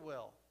Hitler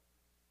will?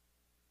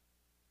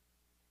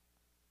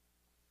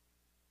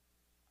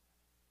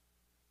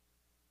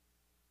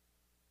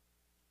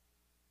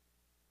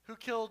 Who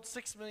killed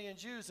 6 million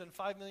Jews and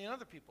 5 million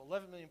other people,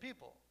 11 million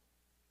people?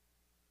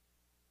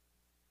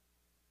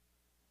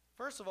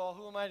 First of all,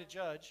 who am I to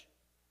judge?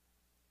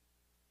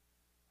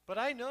 But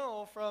I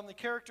know from the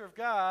character of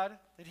God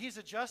that he's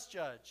a just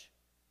judge.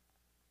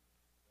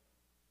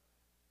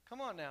 Come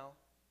on now.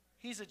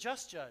 He's a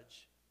just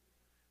judge.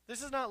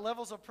 This is not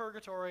levels of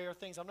purgatory or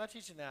things. I'm not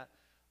teaching that.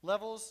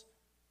 Levels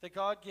that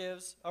God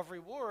gives of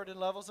reward and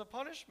levels of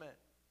punishment.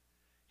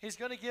 He's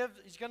going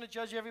to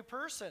judge every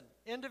person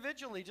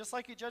individually, just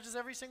like he judges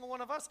every single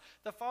one of us.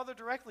 The Father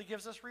directly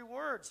gives us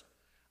rewards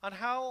on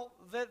how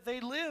that they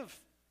live.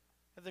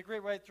 At the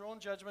great white throne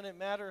judgment, it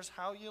matters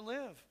how you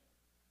live.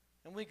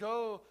 And we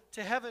go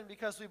to heaven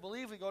because we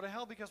believe. We go to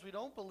hell because we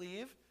don't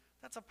believe.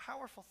 That's a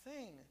powerful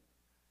thing.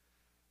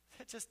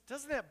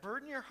 Doesn't that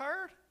burden your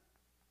heart?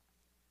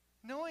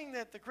 Knowing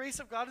that the grace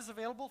of God is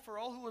available for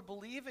all who would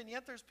believe, and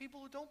yet there's people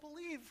who don't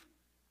believe.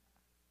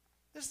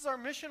 This is our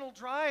missional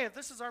drive.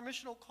 This is our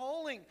missional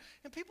calling.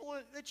 And people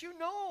that you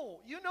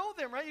know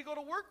them, right? You go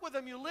to work with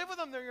them. You live with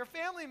them. They're your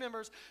family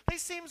members. They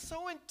seem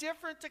so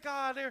indifferent to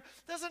God. It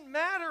doesn't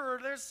matter.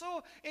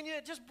 And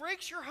it just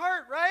breaks your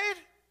heart, right?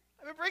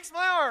 It breaks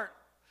my heart.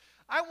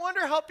 I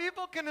wonder how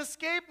people can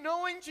escape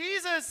knowing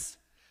Jesus.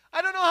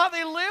 I don't know how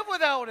they live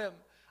without him.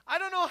 I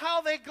don't know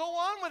how they go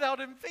on without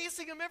him,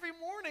 facing him every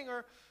morning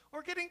or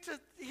getting to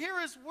hear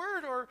his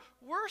word or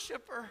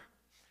worship.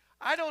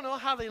 I don't know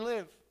how they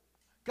live.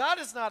 God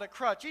is not a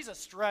crutch. He's a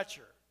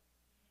stretcher.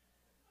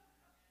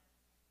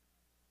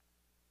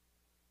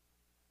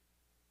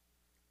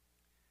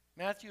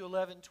 Matthew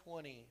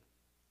 11:20.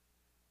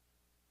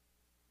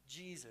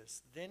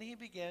 Jesus, then he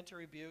began to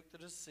rebuke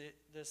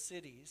the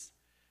cities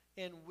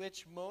in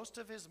which most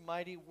of his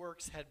mighty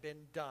works had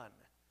been done.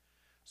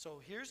 So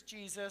here's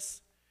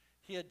Jesus.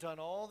 He had done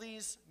all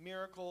these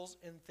miracles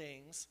and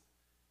things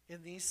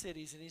in these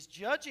cities, and he's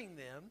judging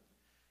them.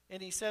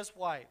 And he says,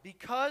 why?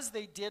 Because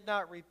they did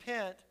not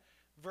repent.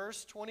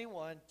 Verse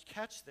 21,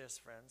 catch this,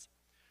 friends.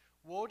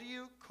 Woe to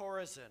you,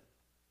 Chorazin!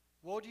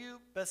 Woe to you,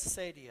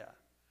 Bethsaida!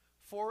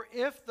 For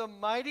if the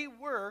mighty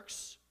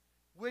works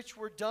which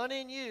were done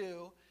in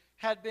you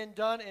had been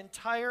done in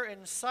Tyre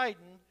and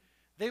Sidon,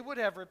 they would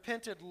have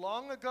repented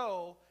long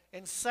ago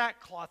in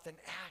sackcloth and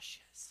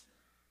ashes.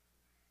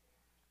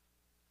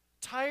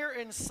 Tyre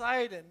and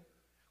Sidon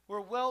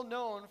were well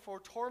known for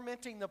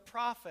tormenting the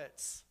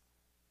prophets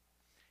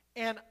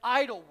and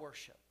idol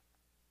worship.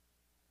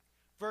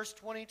 Verse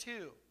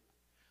 22,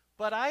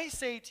 but I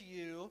say to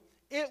you,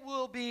 it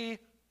will be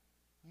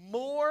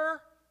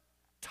more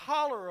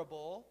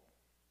tolerable,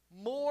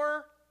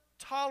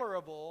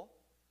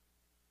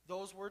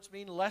 those words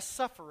mean less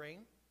suffering,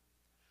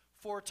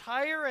 for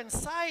Tyre and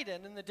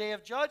Sidon in the day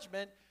of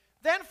judgment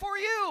than for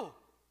you.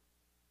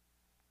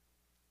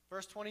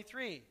 Verse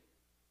 23,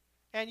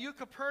 and you,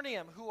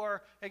 Capernaum, who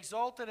are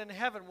exalted in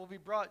heaven, will be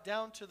brought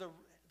down to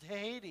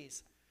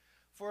Hades.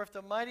 For if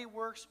the mighty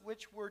works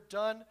which were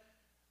done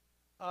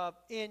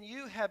in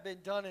you have been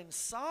done in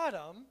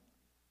Sodom,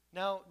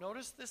 now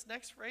notice this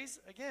next phrase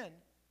again,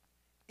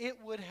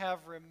 it would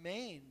have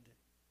remained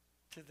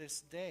to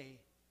this day.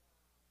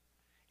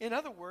 In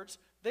other words,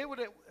 they would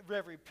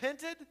have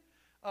repented,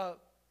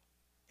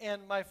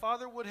 and my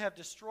Father would have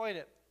destroyed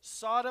it.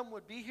 Sodom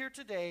would be here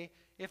today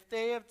if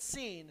they had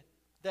seen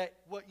that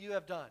what you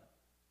have done.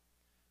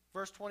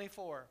 Verse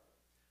 24,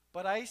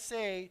 but I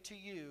say to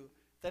you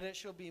that it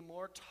shall be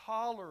more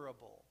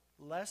tolerable,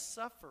 less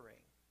suffering,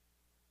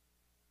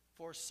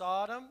 for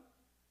Sodom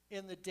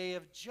in the day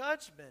of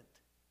judgment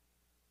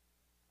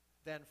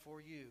than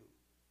for you.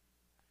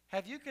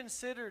 Have you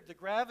considered the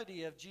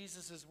gravity of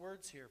Jesus'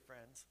 words here,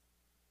 friends?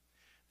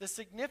 The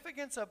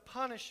significance of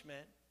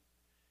punishment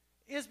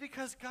is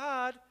because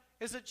God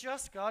is a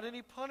just God and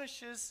he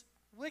punishes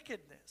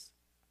wickedness.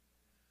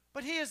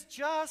 But he is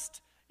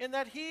just in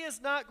that he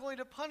is not going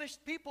to punish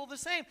people the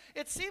same.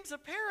 It seems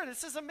apparent.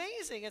 This is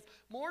amazing. It's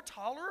more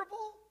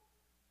tolerable.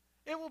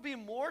 It will be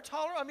more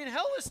tolerable. I mean,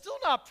 hell is still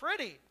not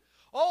pretty.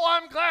 Oh,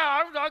 I'm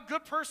glad I'm not a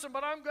good person,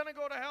 but I'm going to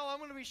go to hell. I'm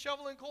going to be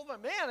shoveling coal.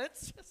 But man,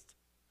 it's just,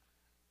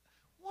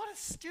 what a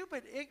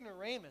stupid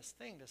ignoramus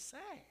thing to say.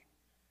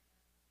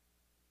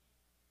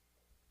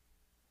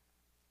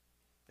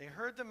 They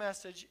heard the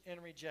message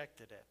and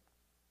rejected it.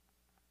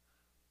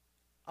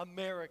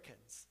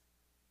 Americans.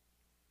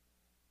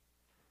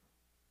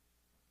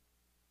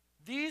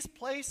 These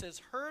places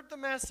heard the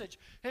message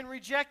and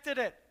rejected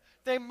it.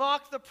 They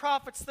mocked the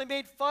prophets. They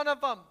made fun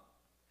of them.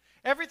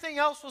 Everything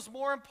else was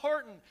more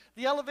important.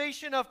 The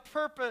elevation of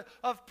purpose,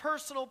 of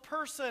personal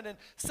person and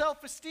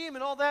self-esteem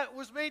and all that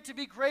was made to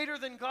be greater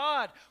than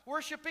God.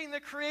 Worshiping the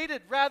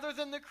created rather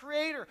than the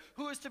Creator,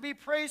 who is to be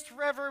praised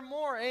forever and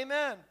more.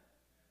 Amen.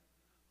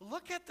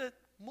 Look at the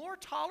more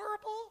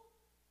tolerable.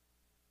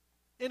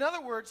 In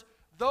other words,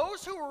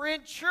 those who were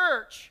in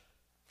church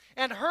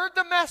and heard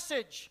the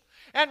message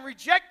and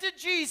rejected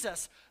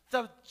Jesus,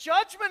 the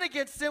judgment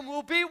against them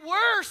will be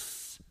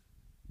worse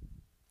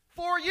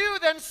for you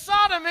than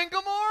Sodom and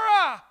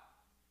Gomorrah.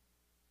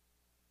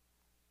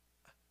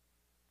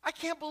 I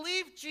can't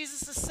believe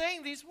Jesus is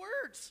saying these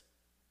words.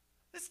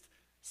 This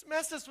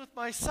messes with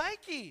my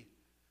psyche.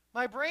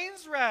 My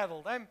brain's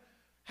rattled. I'm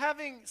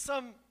having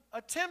some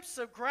attempts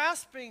of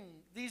grasping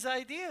these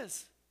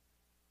ideas.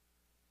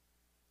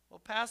 Well,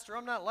 Pastor,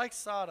 I'm not like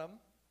Sodom.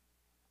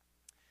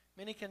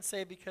 Many can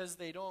say because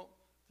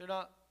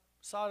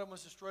Sodom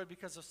was destroyed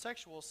because of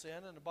sexual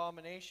sin and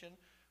abomination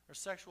or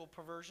sexual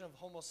perversion of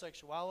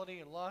homosexuality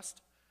and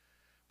lust.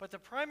 But the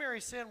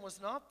primary sin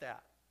was not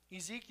that.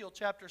 Ezekiel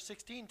chapter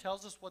 16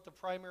 tells us what the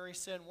primary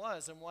sin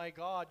was and why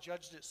God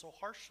judged it so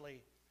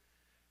harshly.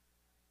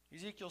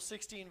 Ezekiel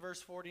 16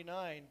 verse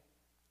 49.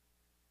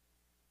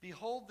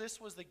 Behold,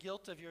 this was the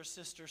guilt of your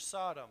sister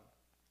Sodom.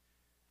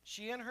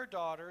 She and her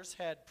daughters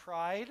had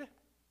pride,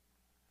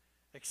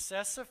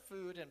 excessive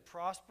food, and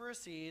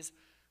prosperous ease,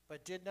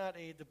 but did not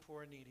aid the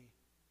poor and needy.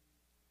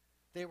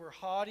 They were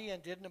haughty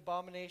and did an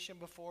abomination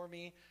before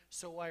me,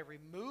 so I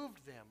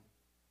removed them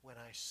when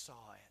I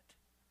saw it.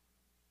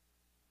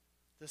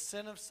 The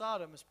sin of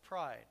Sodom is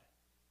pride.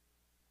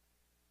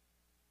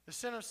 The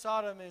sin of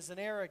Sodom is an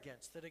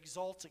arrogance that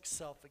exalts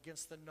itself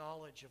against the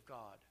knowledge of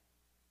God.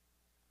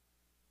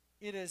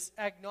 It is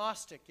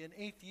agnostic and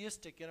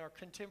atheistic in our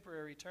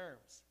contemporary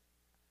terms.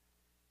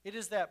 It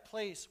is that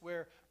place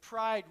where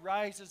pride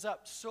rises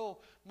up so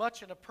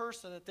much in a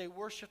person that they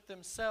worship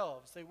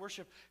themselves. They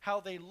worship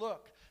how they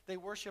look. They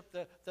worship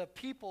the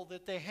people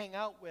that they hang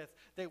out with.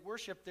 They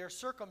worship their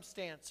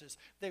circumstances.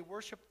 They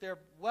worship their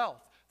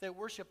wealth. They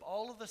worship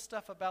all of the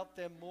stuff about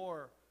them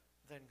more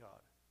than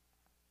God.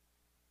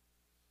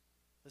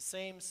 The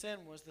same sin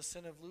was the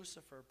sin of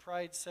Lucifer.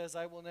 Pride says,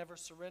 I will never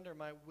surrender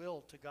my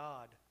will to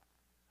God.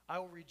 I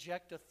will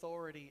reject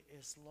authority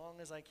as long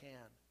as I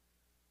can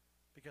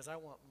because I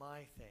want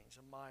my things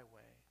and my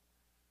way.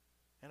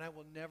 And I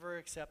will never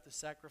accept the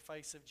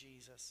sacrifice of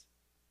Jesus.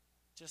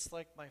 Just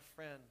like my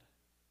friend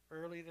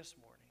early this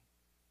morning.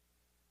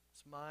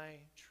 It's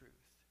my truth.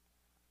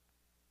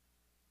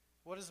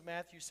 What does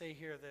Matthew say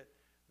here that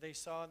they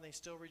saw and they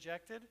still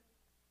rejected?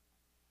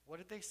 What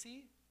did they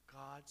see?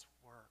 God's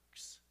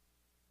works.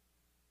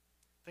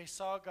 They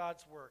saw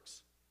God's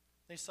works.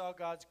 They saw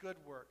God's good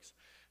works.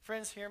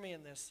 Friends, hear me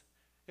in this.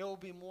 It will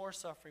be more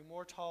suffering,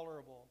 more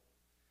tolerable.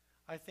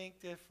 I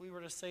think that if we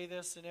were to say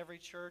this in every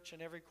church,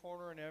 in every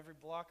corner, in every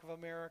block of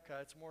America,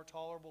 it's more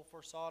tolerable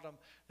for Sodom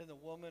than the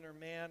woman or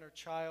man or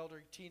child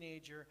or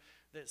teenager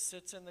that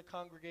sits in the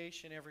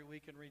congregation every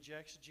week and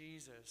rejects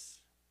Jesus.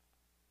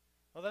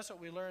 Well, that's what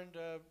we learned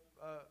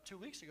 2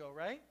 weeks ago,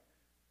 right?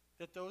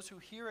 That those who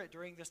hear it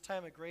during this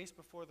time of grace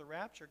before the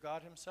rapture,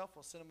 God himself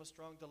will send them a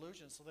strong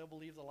delusion, so they'll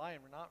believe the lie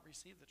and will not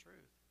receive the truth.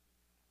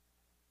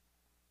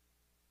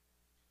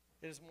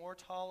 It is more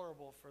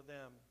tolerable for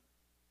them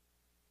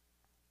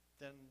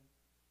than...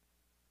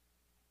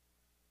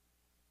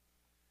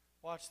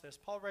 Watch this.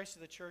 Paul writes to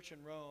the church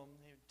in Rome.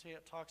 He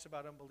talks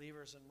about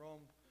unbelievers in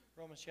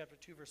Romans chapter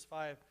 2, verse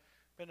 5.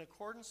 But in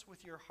accordance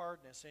with your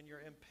hardness and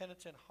your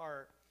impenitent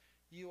heart,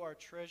 you are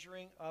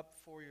treasuring up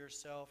for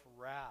yourself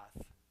wrath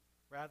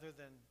rather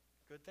than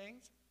good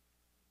things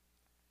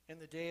in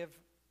the day of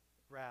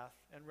wrath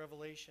and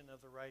revelation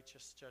of the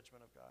righteous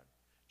judgment of God.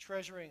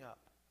 Treasuring up.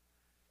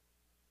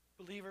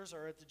 Believers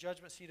are at the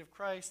judgment seat of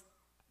Christ.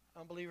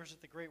 Unbelievers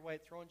at the great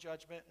white throne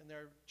judgment, and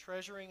they're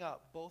treasuring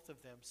up, both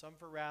of them, some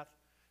for wrath,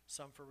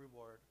 some for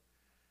reward.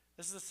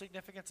 This is the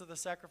significance of the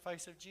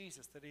sacrifice of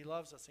Jesus, that he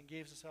loves us and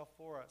gave himself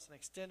for us and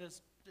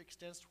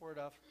extends toward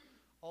us,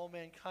 all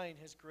mankind,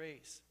 his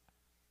grace.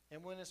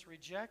 And when it's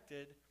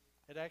rejected,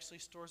 it actually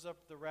stores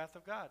up the wrath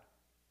of God.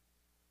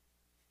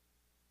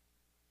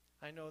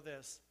 I know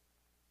this.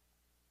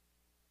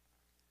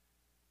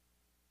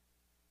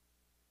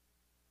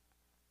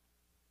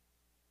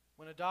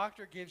 When a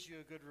doctor gives you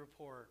a good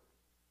report,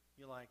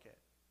 you like it.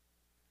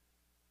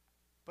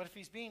 But if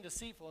he's being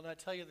deceitful and not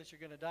tell you that you're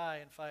going to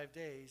die in 5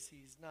 days,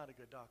 he's not a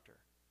good doctor.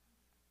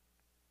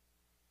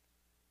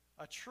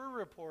 A true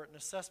report, an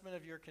assessment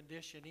of your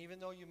condition, even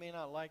though you may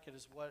not like it,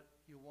 is what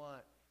you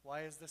want.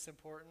 Why is this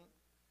important?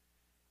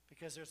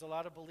 Because there's a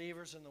lot of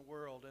believers in the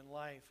world, in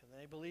life, and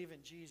they believe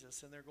in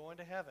Jesus, and they're going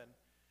to heaven,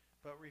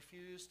 but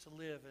refuse to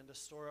live and to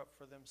store up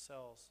for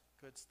themselves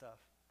good stuff.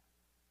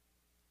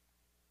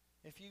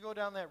 If you go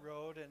down that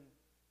road, and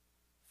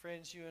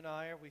friends, you and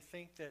I, we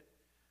think that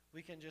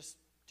we can just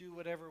do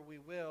whatever we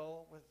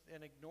will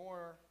and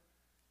ignore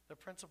the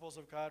principles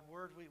of God's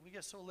word, we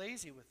get so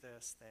lazy with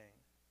this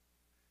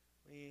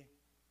thing.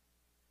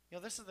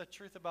 This is the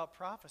truth about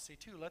prophecy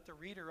too. Let the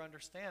reader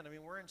understand. I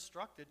mean, we're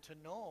instructed to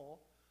know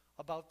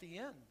about the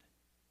end.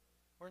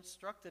 We're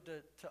instructed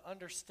to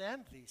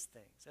understand these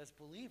things as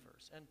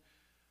believers and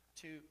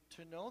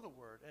to know the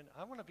word. And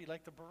I want to be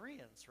like the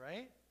Bereans,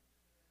 right?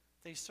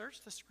 They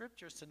searched the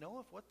scriptures to know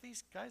if what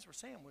these guys were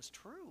saying was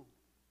true.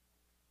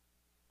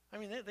 I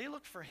mean, they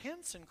looked for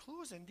hints and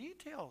clues and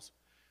details.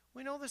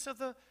 We know this of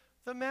the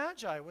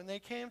Magi when they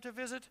came to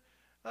visit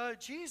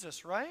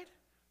Jesus, right?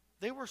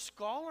 They were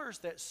scholars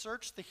that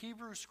searched the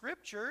Hebrew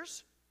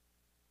scriptures.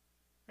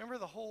 Remember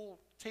the whole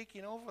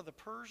taking over, the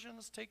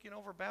Persians taking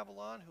over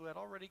Babylon, who had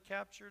already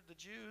captured the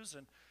Jews,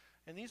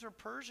 and these were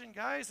Persian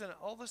guys, and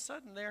all of a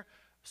sudden they're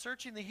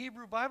searching the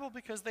Hebrew Bible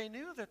because they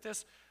knew that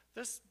this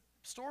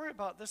story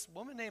about this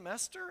woman named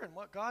Esther and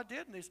what God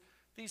did, and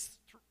these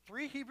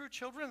three Hebrew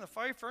children in the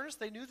fiery furnace,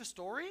 they knew the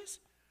stories.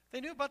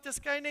 They knew about this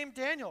guy named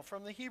Daniel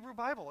from the Hebrew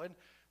Bible, and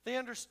they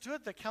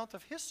understood the count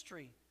of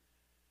history.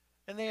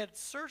 And they had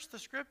searched the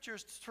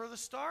scriptures for the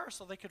star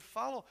so they could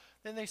follow.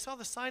 Then they saw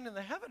the sign in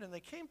the heaven, and they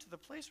came to the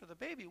place where the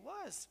baby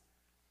was.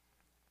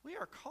 We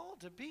are called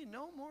to be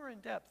no more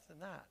in depth than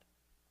that.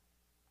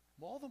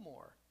 All the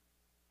more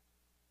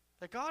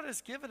that God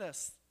has given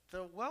us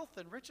the wealth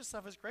and riches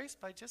of his grace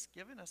by just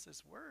giving us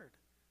his word,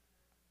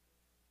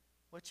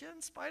 which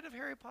in spite of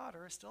Harry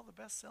Potter is still the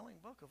best-selling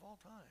book of all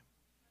time.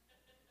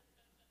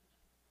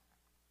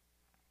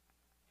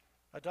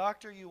 A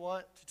doctor you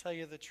want to tell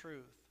you the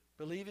truth.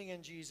 Believing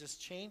in Jesus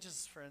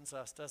changes, friends,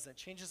 us, doesn't it?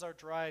 Changes our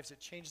drives.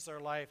 It changes our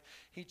life.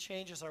 He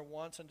changes our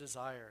wants and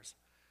desires.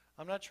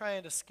 I'm not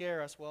trying to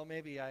scare us. Well,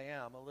 maybe I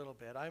am a little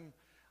bit. I'm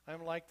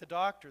like the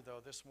doctor,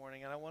 though, this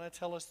morning, and I want to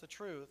tell us the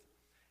truth.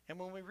 And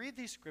when we read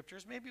these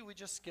scriptures, maybe we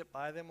just skip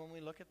by them when we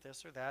look at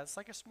this or that. It's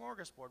like a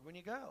smorgasbord when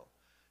you go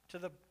to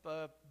the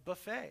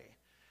buffet.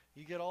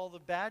 You get all the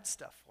bad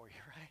stuff for you,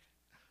 right?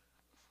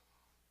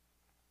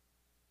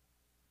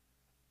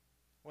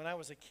 When I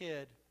was a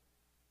kid,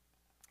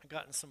 I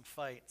got in some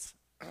fights.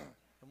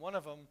 And one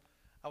of them,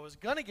 I was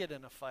going to get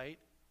in a fight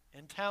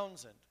in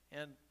Townsend.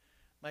 And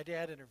my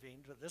dad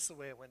intervened, but this is the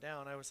way it went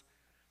down. I was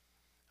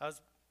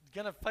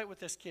going to fight with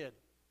this kid.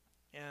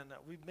 And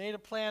we made a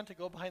plan to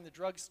go behind the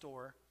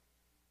drugstore,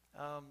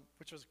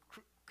 which was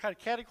kind of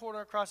catty-corner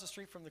across the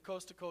street from the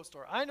Coast to Coast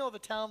store. I know the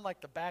town like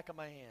the back of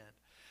my hand.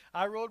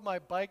 I rode my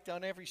bike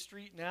down every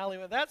street and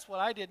alleyway. That's what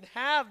I didn't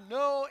have,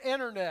 no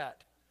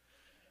internet.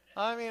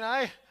 I mean,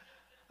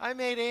 I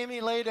made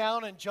Amy lay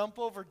down and jump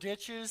over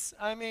ditches.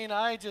 I mean,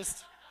 my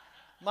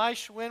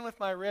Schwinn with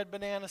my red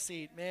banana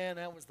seat, man,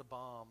 that was the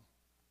bomb.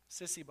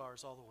 Sissy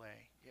bars all the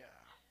way, yeah.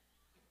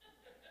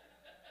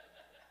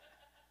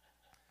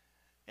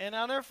 And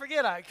I'll never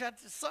forget, I got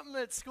something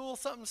at school,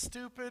 something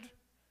stupid.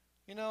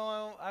 You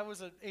know, I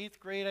was in 8th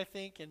grade, I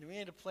think, and we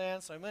made a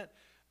plan, so I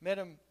met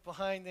him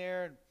behind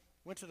there and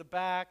went to the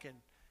back, and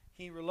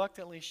he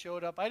reluctantly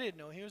showed up. I didn't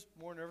know. He was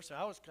more nervous, and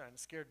I was kind of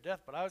scared to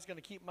death, but I was going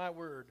to keep my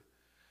word.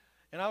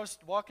 And I was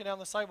walking down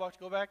the sidewalk to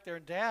go back there,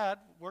 and Dad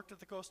worked at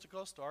the Coast to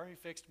Coast store. He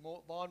fixed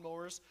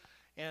lawnmowers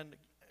and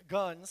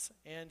guns,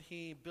 and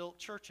he built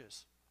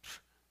churches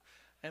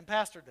and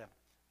pastored them.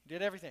 He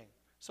did everything.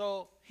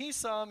 So he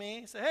saw me.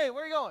 He said, "Hey,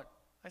 where are you going?"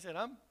 I said,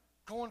 "I'm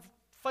going to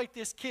fight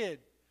this kid."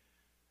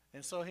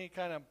 And so he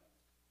kind of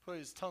put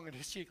his tongue in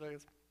his cheek like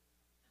this.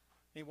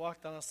 He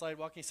walked down the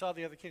sidewalk. He saw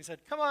the other kid. He said,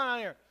 "Come on out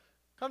here.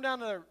 Come down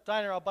to the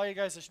diner. I'll buy you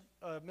guys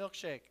a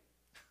milkshake."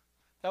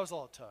 That was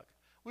all it took.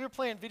 We were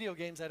playing video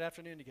games that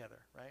afternoon together,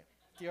 right?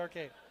 The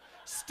arcade.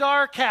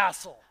 Star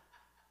Castle.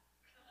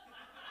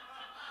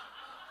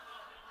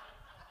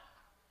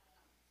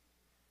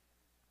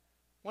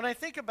 When I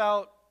think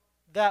about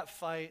that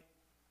fight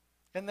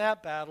and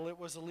that battle, it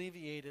was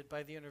alleviated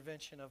by the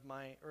intervention of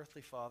my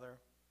earthly father.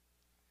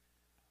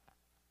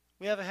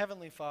 We have a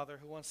heavenly Father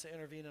who wants to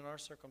intervene in our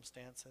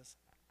circumstances.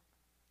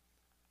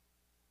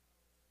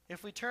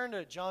 If we turn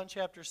to John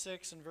chapter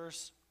 6 and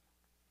verse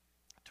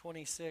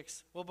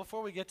 26. Well,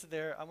 before we get to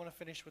there, I want to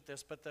finish with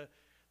this, but the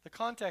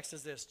context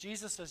is this.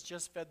 Jesus has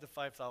just fed the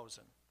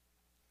 5,000,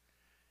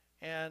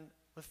 and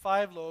with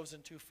 5 loaves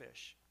and 2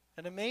 fish.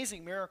 An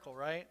amazing miracle,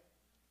 right?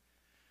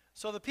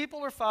 So the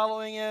people are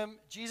following him.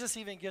 Jesus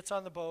even gets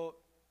on the boat,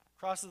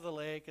 crosses the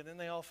lake, and then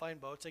they all find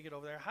boats. They get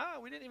over there.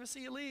 We didn't even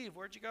see you leave.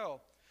 Where'd you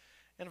go?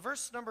 In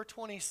verse number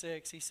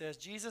 26, he says,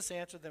 Jesus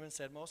answered them and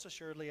said, "Most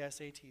assuredly I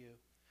say to you,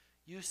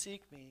 you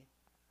seek me,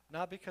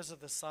 not because of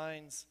the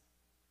signs,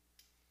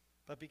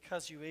 but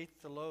because you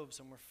ate the loaves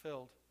and were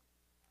filled.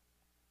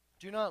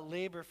 Do not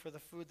labor for the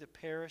food that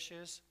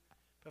perishes,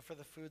 but for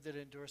the food that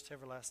endures to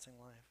everlasting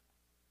life,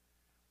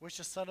 which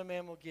the Son of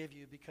Man will give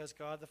you, because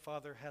God the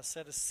Father has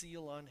set a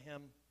seal on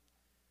him."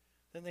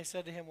 Then they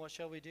said to him, "What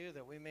shall we do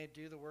that we may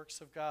do the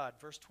works of God?"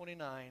 Verse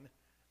 29,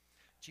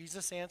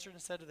 Jesus answered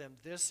and said to them,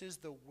 "This is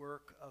the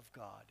work of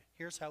God."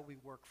 Here's how we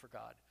work for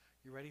God.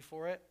 You ready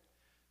for it?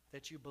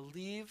 That you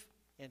believe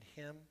in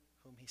him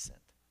whom he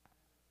sent.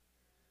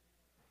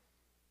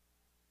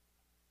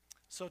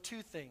 So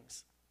 2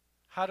 things.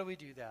 How do we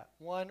do that?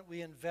 1,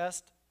 we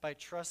invest by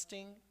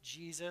trusting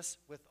Jesus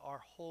with our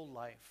whole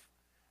life.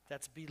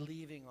 That's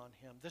believing on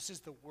him. This is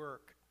the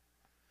work.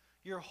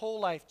 Your whole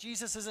life.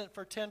 Jesus isn't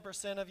for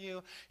 10% of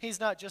you. He's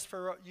not just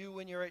for you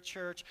when you're at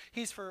church.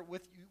 He's for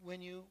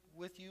when you're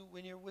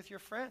with your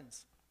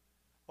friends.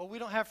 Well, we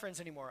don't have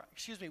friends anymore.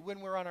 When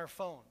we're on our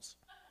phones.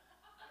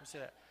 Let me say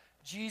that.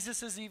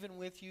 Jesus is even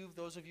with you,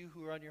 those of you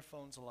who are on your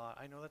phones a lot.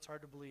 I know that's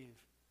hard to believe,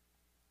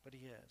 but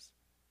he is.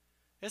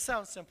 It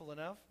sounds simple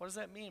enough. What does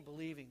that mean,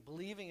 believing?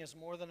 Believing is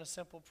more than a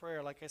simple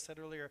prayer, like I said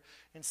earlier,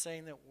 in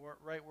saying the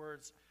right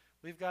words.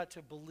 We've got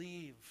to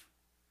believe.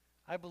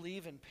 I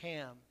believe in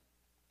Pam,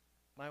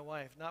 my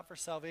wife, not for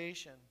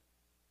salvation,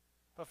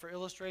 but for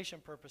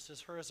illustration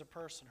purposes, her as a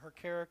person, her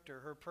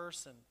character, her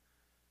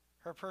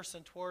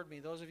person toward me.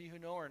 Those of you who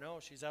know her know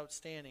she's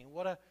outstanding.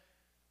 What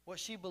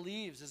she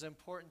believes is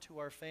important to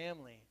our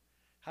family.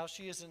 How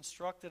she has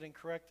instructed and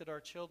corrected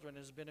our children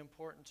has been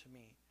important to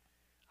me.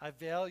 I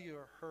value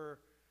her.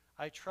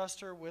 I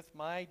trust her with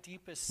my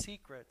deepest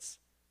secrets.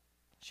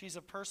 She's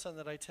a person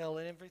that I tell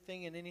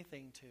everything and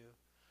anything to.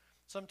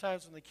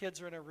 Sometimes when the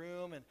kids are in a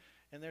room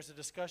and there's a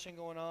discussion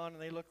going on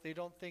and they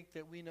don't think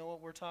that we know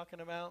what we're talking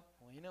about.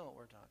 Well, you know what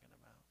we're talking about.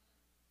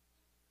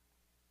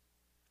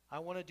 I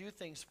want to do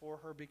things for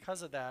her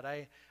because of that.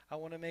 I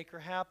want to make her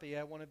happy.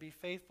 I want to be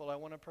faithful. I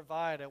want to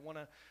provide. I want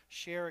to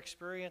share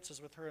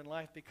experiences with her in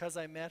life. Because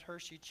I met her,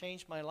 she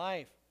changed my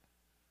life.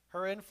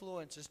 Her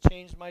influence has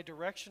changed my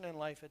direction in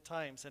life at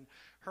times. And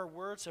her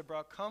words have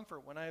brought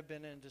comfort when I have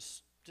been in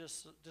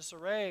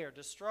disarray or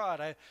distraught.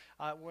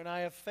 When I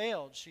have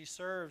failed, she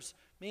serves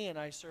me and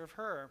I serve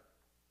her.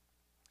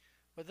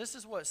 But this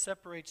is what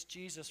separates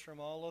Jesus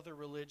from all other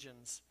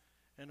religions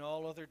and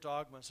all other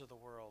dogmas of the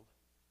world.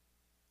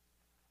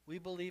 We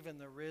believe in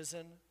the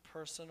risen,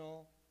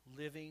 personal,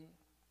 living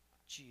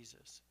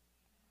Jesus.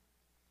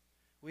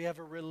 We have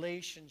a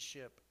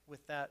relationship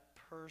with that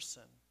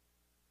person.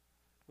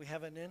 We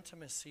have an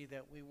intimacy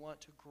that we want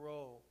to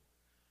grow.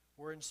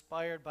 We're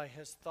inspired by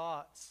his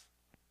thoughts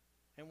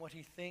and what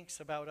he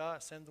thinks about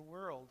us and the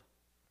world.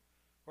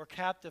 We're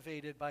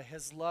captivated by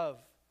his love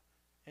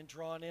and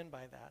drawn in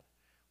by that.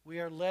 We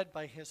are led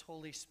by his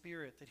Holy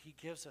Spirit that he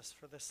gives us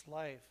for this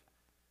life.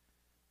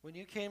 When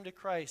you came to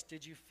Christ,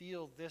 did you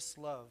feel this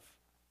love?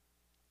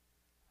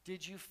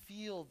 Did you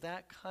feel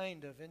that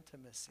kind of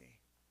intimacy?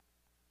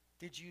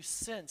 Did you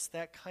sense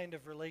that kind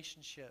of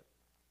relationship?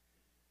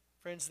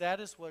 Friends, that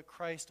is what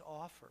Christ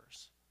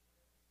offers.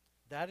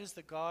 That is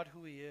the God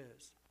who he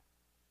is.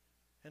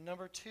 And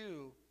number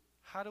two,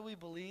 how do we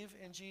believe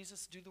in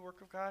Jesus, do the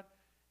work of God?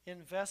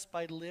 Invest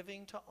by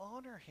living to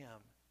honor him.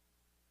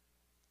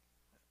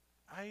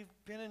 I've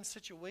been in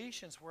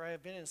situations where I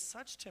have been in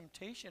such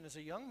temptation as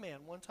a young man.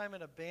 One time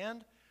on a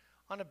band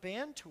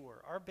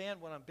tour. Our band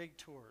went on big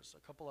tours,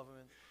 a couple of them.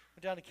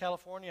 Went down to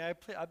California.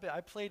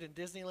 I played in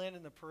Disneyland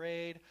in the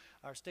parade.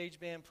 Our stage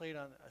band played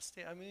on a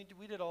stage. I mean,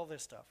 we did all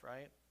this stuff,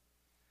 right?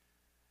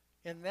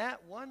 And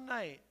that one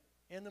night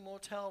in the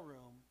motel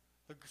room,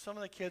 some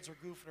of the kids were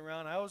goofing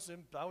around. I was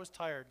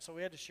tired, so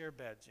we had to share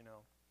beds, you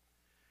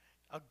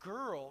know.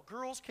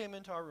 Girls came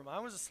into our room. I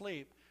was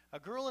asleep. A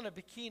girl in a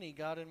bikini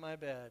got in my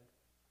bed,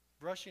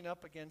 brushing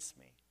up against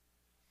me.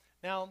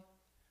 Now,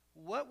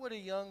 what would a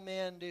young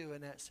man do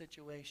in that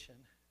situation?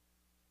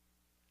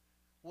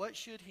 What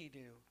should he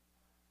do?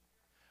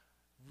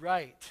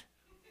 Right.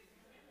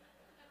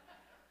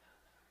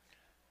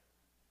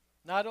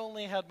 Not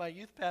only had my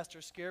youth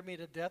pastor scared me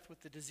to death with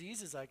the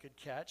diseases I could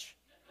catch,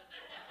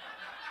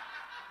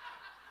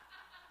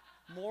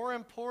 more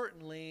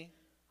importantly,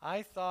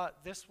 I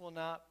thought this will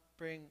not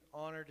bring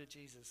honor to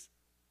Jesus.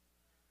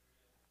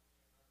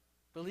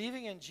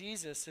 Believing in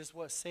Jesus is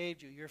what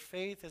saved you. Your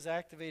faith is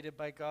activated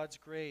by God's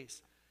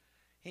grace.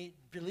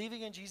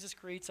 Believing in Jesus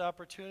creates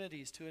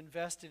opportunities to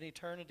invest in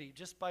eternity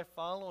just by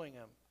following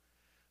him.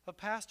 But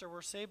pastor,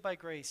 we're saved by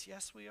grace.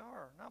 Yes, we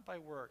are, not by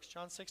works.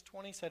 John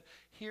 6:20 said,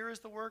 here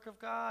is the work of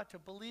God, to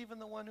believe in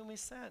the one whom he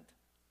sent.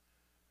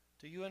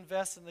 Do you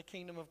invest in the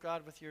kingdom of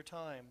God with your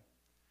time?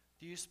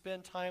 Do you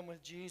spend time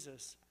with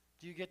Jesus?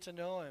 Do you get to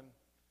know him?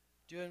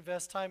 Do you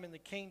invest time in the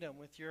kingdom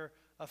with your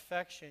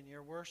affection,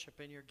 your worship,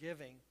 and your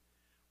giving?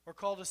 We're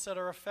called to set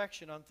our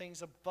affection on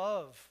things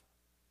above,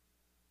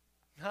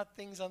 not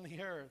things on the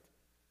earth.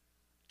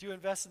 Do you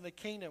invest in the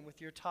kingdom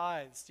with your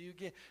tithes? Do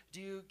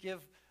you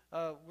give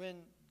when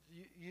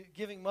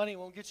giving money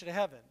won't get you to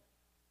heaven?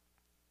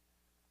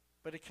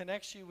 But it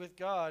connects you with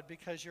God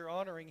because you're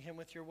honoring him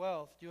with your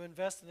wealth. Do you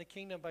invest in the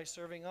kingdom by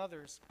serving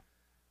others?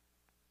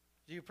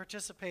 Do you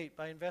participate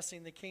by investing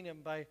in the kingdom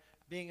by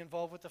being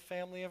involved with the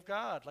family of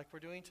God like we're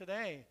doing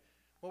today?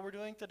 What we're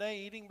doing today,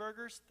 eating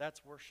burgers,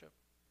 that's worship.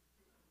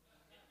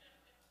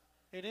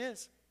 It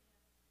is.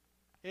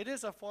 It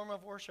is a form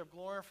of worship,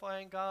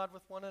 glorifying God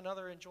with one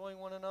another, enjoying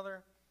one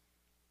another.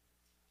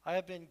 I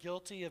have been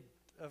guilty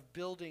of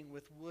building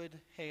with wood,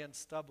 hay, and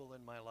stubble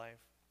in my life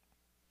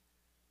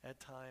at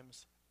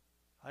times.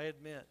 I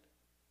admit.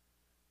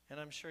 And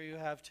I'm sure you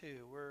have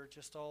too. We're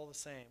just all the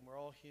same. We're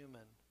all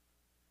human.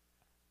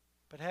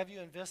 But have you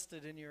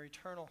invested in your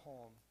eternal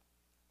home?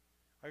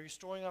 Are you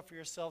storing up for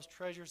yourselves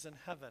treasures in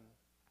heaven?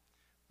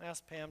 I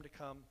asked Pam to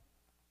come.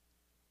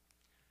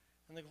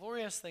 And the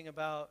glorious thing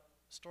about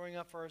storing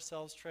up for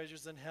ourselves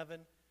treasures in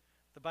heaven,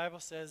 the Bible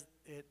says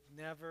it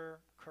never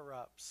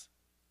corrupts.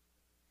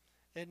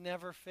 It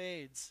never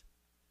fades.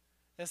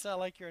 It's not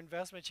like your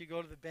investment. You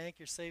go to the bank,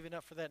 you're saving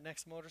up for that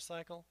next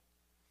motorcycle.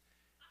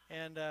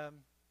 And,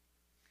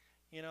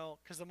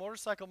 because the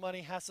motorcycle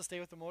money has to stay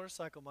with the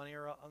motorcycle money,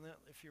 or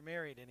if you're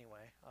married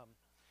anyway.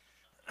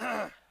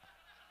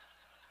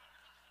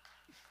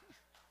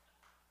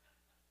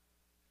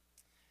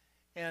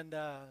 And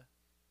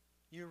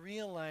you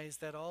realize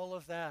that all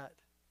of that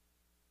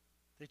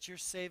you're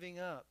saving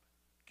up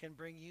can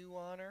bring you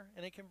honor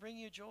and it can bring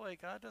you joy.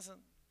 God doesn't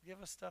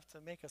give us stuff to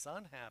make us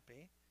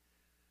unhappy,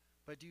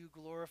 but do you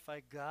glorify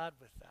God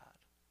with that?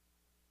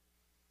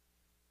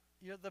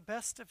 You're the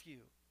best of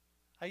you.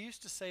 I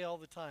used to say all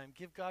the time,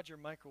 give God your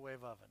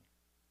microwave oven.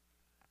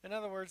 In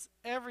other words,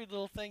 every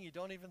little thing you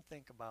don't even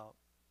think about.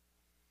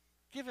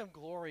 Give him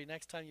glory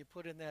next time you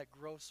put in that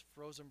gross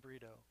frozen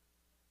burrito.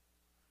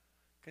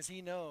 Because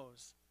he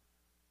knows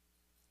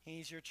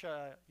he's your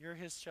child, you're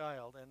his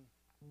child, and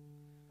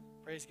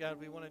praise God,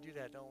 we want to do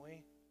that, don't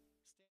we?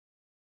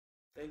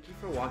 Thank you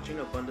for watching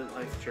Abundant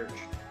Life Church.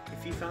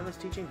 If you found this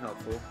teaching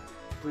helpful,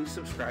 please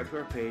subscribe to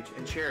our page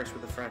and share us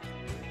with a friend.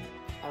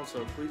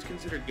 Also, please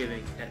consider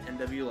giving at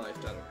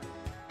nwlife.org.